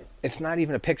 like, it's not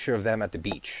even a picture of them at the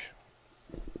beach.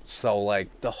 So,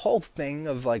 like, the whole thing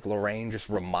of, like, Lorraine just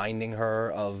reminding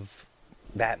her of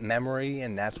that memory,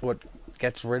 and that's what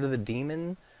gets rid of the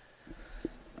demon,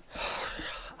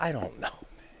 I don't know,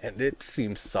 man. It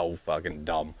seems so fucking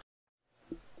dumb.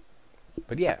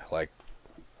 But yeah, like,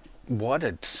 what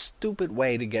a stupid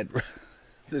way to get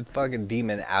the fucking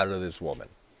demon out of this woman.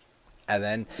 And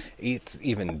then it's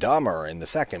even dumber in the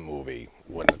second movie,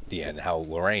 when at the end, how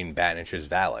Lorraine banishes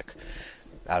Valak.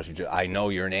 I know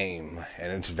your name,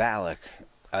 and it's Valak.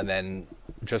 And then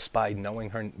just by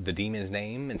knowing the demon's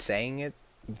name and saying it,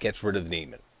 gets rid of the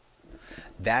demon.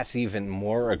 That's even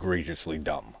more egregiously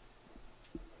dumb.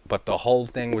 But the whole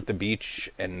thing with the beach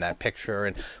and that picture,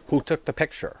 and who took the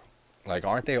picture? Like,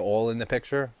 aren't they all in the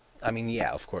picture? I mean,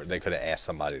 yeah, of course, they could have asked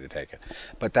somebody to take it.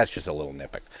 But that's just a little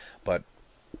nitpick. But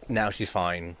now she's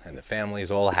fine, and the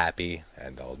family's all happy,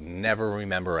 and they'll never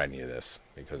remember any of this,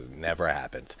 because it never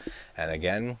happened. And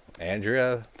again,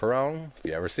 Andrea Perron, if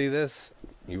you ever see this,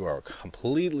 you are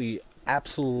completely,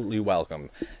 absolutely welcome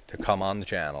to come on the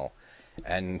channel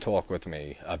and talk with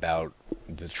me about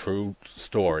the true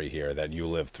story here that you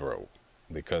lived through.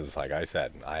 Because, like I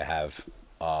said, I have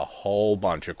a whole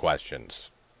bunch of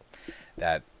questions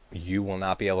that you will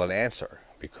not be able to answer,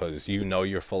 because you know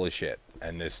you're full of shit,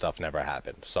 and this stuff never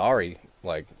happened. Sorry,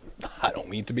 like, I don't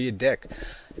mean to be a dick.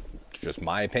 It's just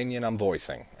my opinion I'm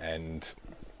voicing, and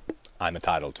I'm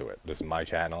entitled to it. This is my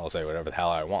channel. I'll say whatever the hell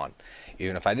I want.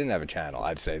 Even if I didn't have a channel,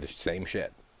 I'd say the same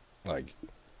shit. Like,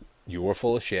 you were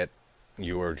full of shit.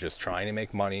 You were just trying to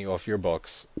make money off your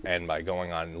books, and by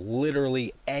going on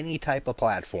literally any type of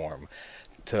platform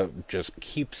to just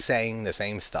keep saying the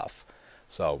same stuff.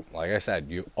 So, like I said,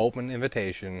 you open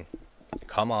invitation.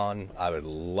 Come on. I would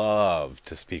love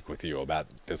to speak with you about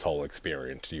this whole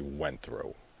experience you went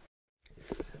through.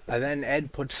 And then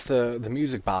Ed puts the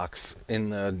music box in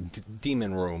the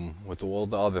demon room with all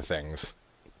the other things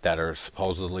that are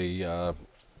supposedly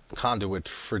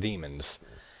conduits for demons.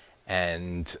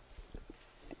 And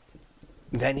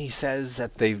then he says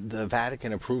that the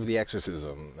Vatican approved the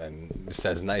exorcism, and it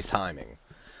says nice timing.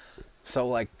 So,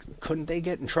 like, couldn't they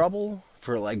get in trouble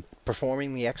for, like,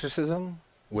 performing the exorcism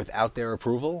without their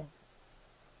approval?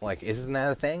 Like, isn't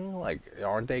that a thing? Like,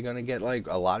 aren't they going to get, like,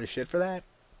 a lot of shit for that?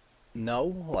 No?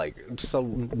 Like, so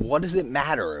what does it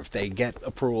matter if they get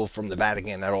approval from the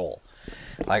Vatican at all?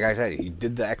 Like I said, he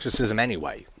did the exorcism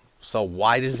anyway. So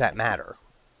why does that matter?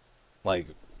 Like,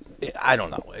 I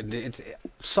don't know. It's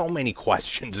so many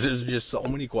questions. There's just so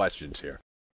many questions here.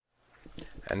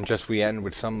 And just we end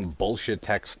with some bullshit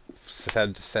text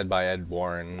said by Ed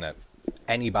Warren that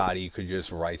anybody could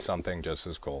just write something just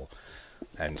as cool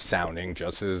and sounding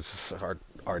just as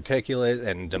articulate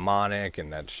and demonic,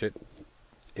 and that shit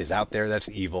is out there that's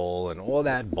evil and all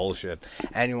that bullshit.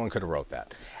 Anyone could have wrote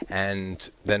that. And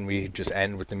then we just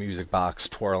end with the music box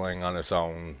twirling on its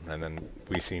own, and then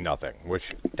we see nothing,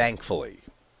 which thankfully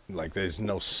Like, there's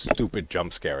no stupid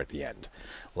jump scare at the end,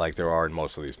 like there are in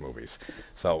most of these movies.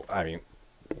 So, I mean,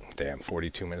 damn,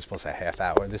 42 minutes plus a half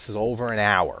hour. This is over an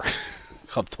hour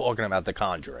of talking about The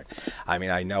Conjuring. I mean,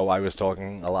 I know I was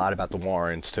talking a lot about the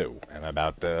Warrens, too, and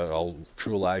about the whole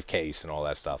true life case and all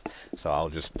that stuff. So I'll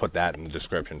just put that in the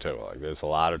description, too. Like, there's a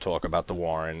lot of talk about the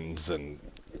Warrens and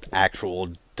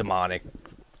actual demonic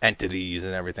entities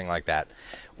and everything like that,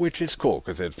 which is cool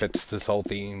because it fits this whole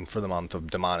theme for the month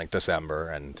of demonic December,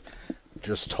 and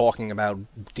just talking about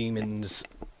demons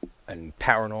and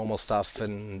paranormal stuff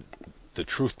and the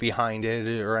truth behind it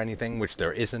or anything, which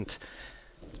there isn't.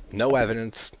 No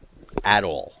evidence at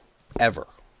all, ever.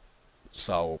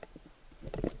 So,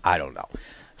 I don't know.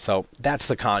 So, that's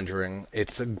The Conjuring.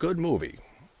 It's a good movie.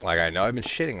 Like, I know I've been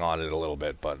shitting on it a little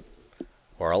bit,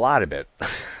 or a lot of it,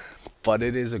 but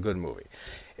it is a good movie.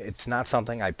 It's not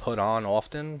something I put on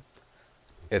often.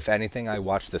 If anything, I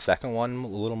watch the second one a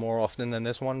little more often than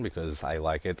this one because I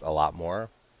like it a lot more.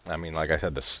 I mean, like I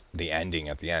said, the ending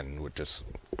at the end, with just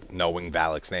knowing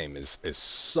Valak's name is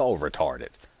so retarded.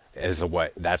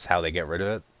 That's how they get rid of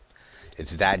it.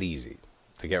 It's that easy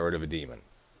to get rid of a demon.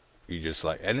 You just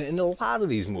like, and in a lot of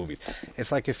these movies,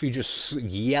 it's like if you just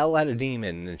yell at a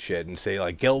demon and shit and say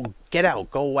like, get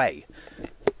out, go away.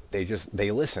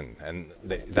 They listen, and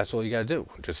that's all you gotta do.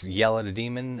 Just yell at a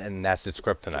demon, and that's its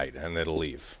kryptonite, and it'll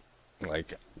leave.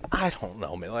 Like, I don't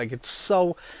know, man. Like, it's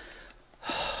so,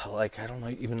 like, I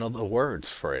don't even know the words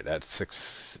for it. That's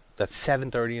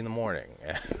 7:30 in the morning.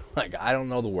 Like, I don't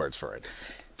know the words for it.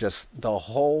 Just the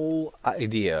whole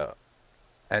idea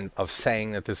of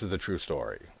saying that this is a true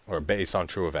story or based on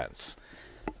true events,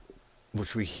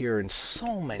 which we hear in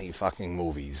so many fucking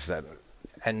movies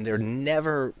and they're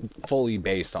never fully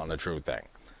based on the true thing.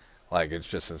 Like, it's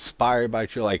just inspired by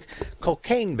true, like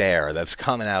Cocaine Bear that's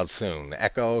coming out soon.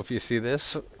 Echo, if you see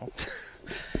this.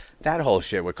 That whole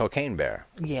shit with Cocaine Bear.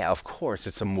 Yeah, of course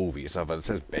it's a movie, so but it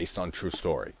says based on true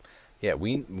story. Yeah,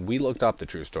 we looked up the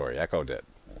true story. Echo did.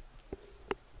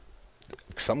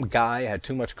 Some guy had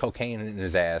too much cocaine in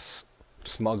his ass,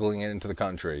 smuggling it into the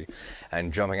country,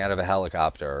 and jumping out of a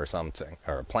helicopter or something,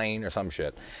 or a plane or some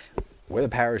shit, with a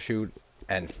parachute,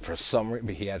 and for some reason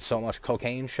he had so much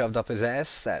cocaine shoved up his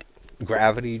ass that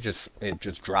gravity just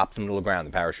dropped him to the ground.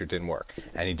 The parachute didn't work,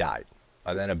 and he died.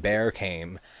 And then a bear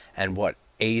came and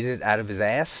ate it out of his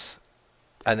ass,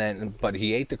 but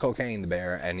he ate the cocaine, the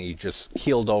bear, and he just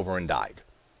keeled over and died.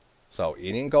 So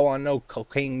he didn't go on no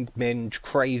cocaine binge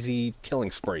crazy killing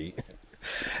spree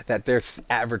that they're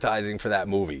advertising for that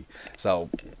movie. So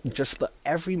just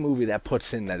every movie that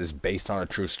puts in that is based on a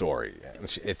true story,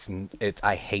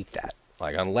 I hate that.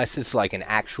 Like, unless it's like an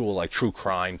actual like true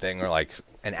crime thing or like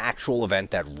an actual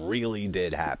event that really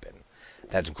did happen,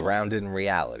 that's grounded in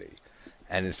reality,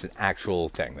 and it's an actual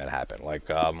thing that happened. Like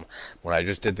when I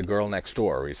just did The Girl Next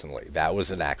Door recently, that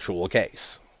was an actual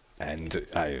case, and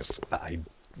I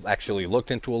actually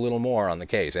looked into a little more on the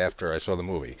case after I saw the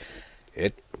movie.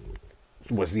 It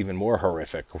was even more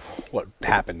horrific what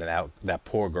happened to that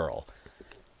poor girl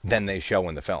than they show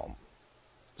in the film.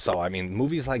 So, I mean,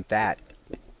 movies like that,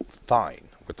 fine,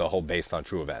 with the whole based on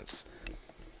true events.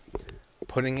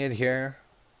 Putting it here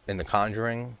in The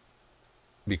Conjuring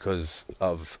because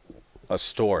of a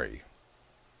story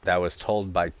that was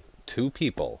told by two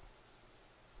people,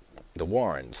 the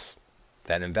Warrens,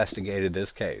 that investigated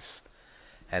this case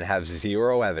and have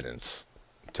zero evidence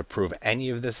to prove any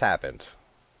of this happened.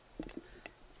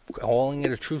 Calling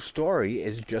it a true story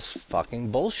is just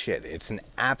fucking bullshit. It's an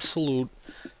absolute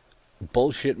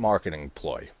bullshit marketing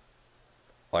ploy.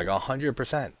 Like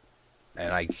 100%.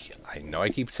 And I know I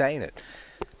keep saying it.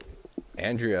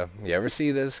 Andrea, you ever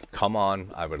see this? Come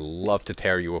on, I would love to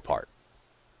tear you apart.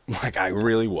 Like, I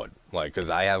really would. Like, because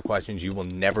I have questions you will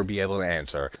never be able to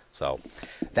answer. So,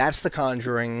 that's The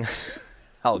Conjuring.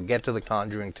 I'll get to The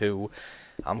Conjuring 2.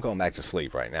 I'm going back to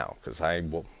sleep right now because I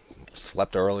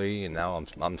slept early and now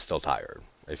I'm still tired,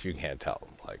 if you can't tell.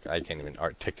 Like, I can't even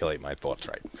articulate my thoughts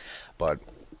right. But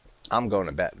I'm going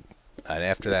to bed. And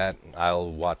after that,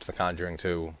 I'll watch The Conjuring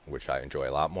 2, which I enjoy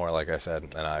a lot more, like I said,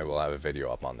 and I will have a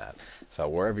video up on that. So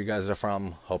wherever you guys are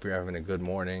from, hope you're having a good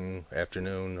morning,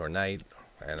 afternoon, or night,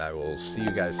 and I will see you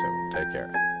guys soon. Take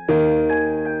care.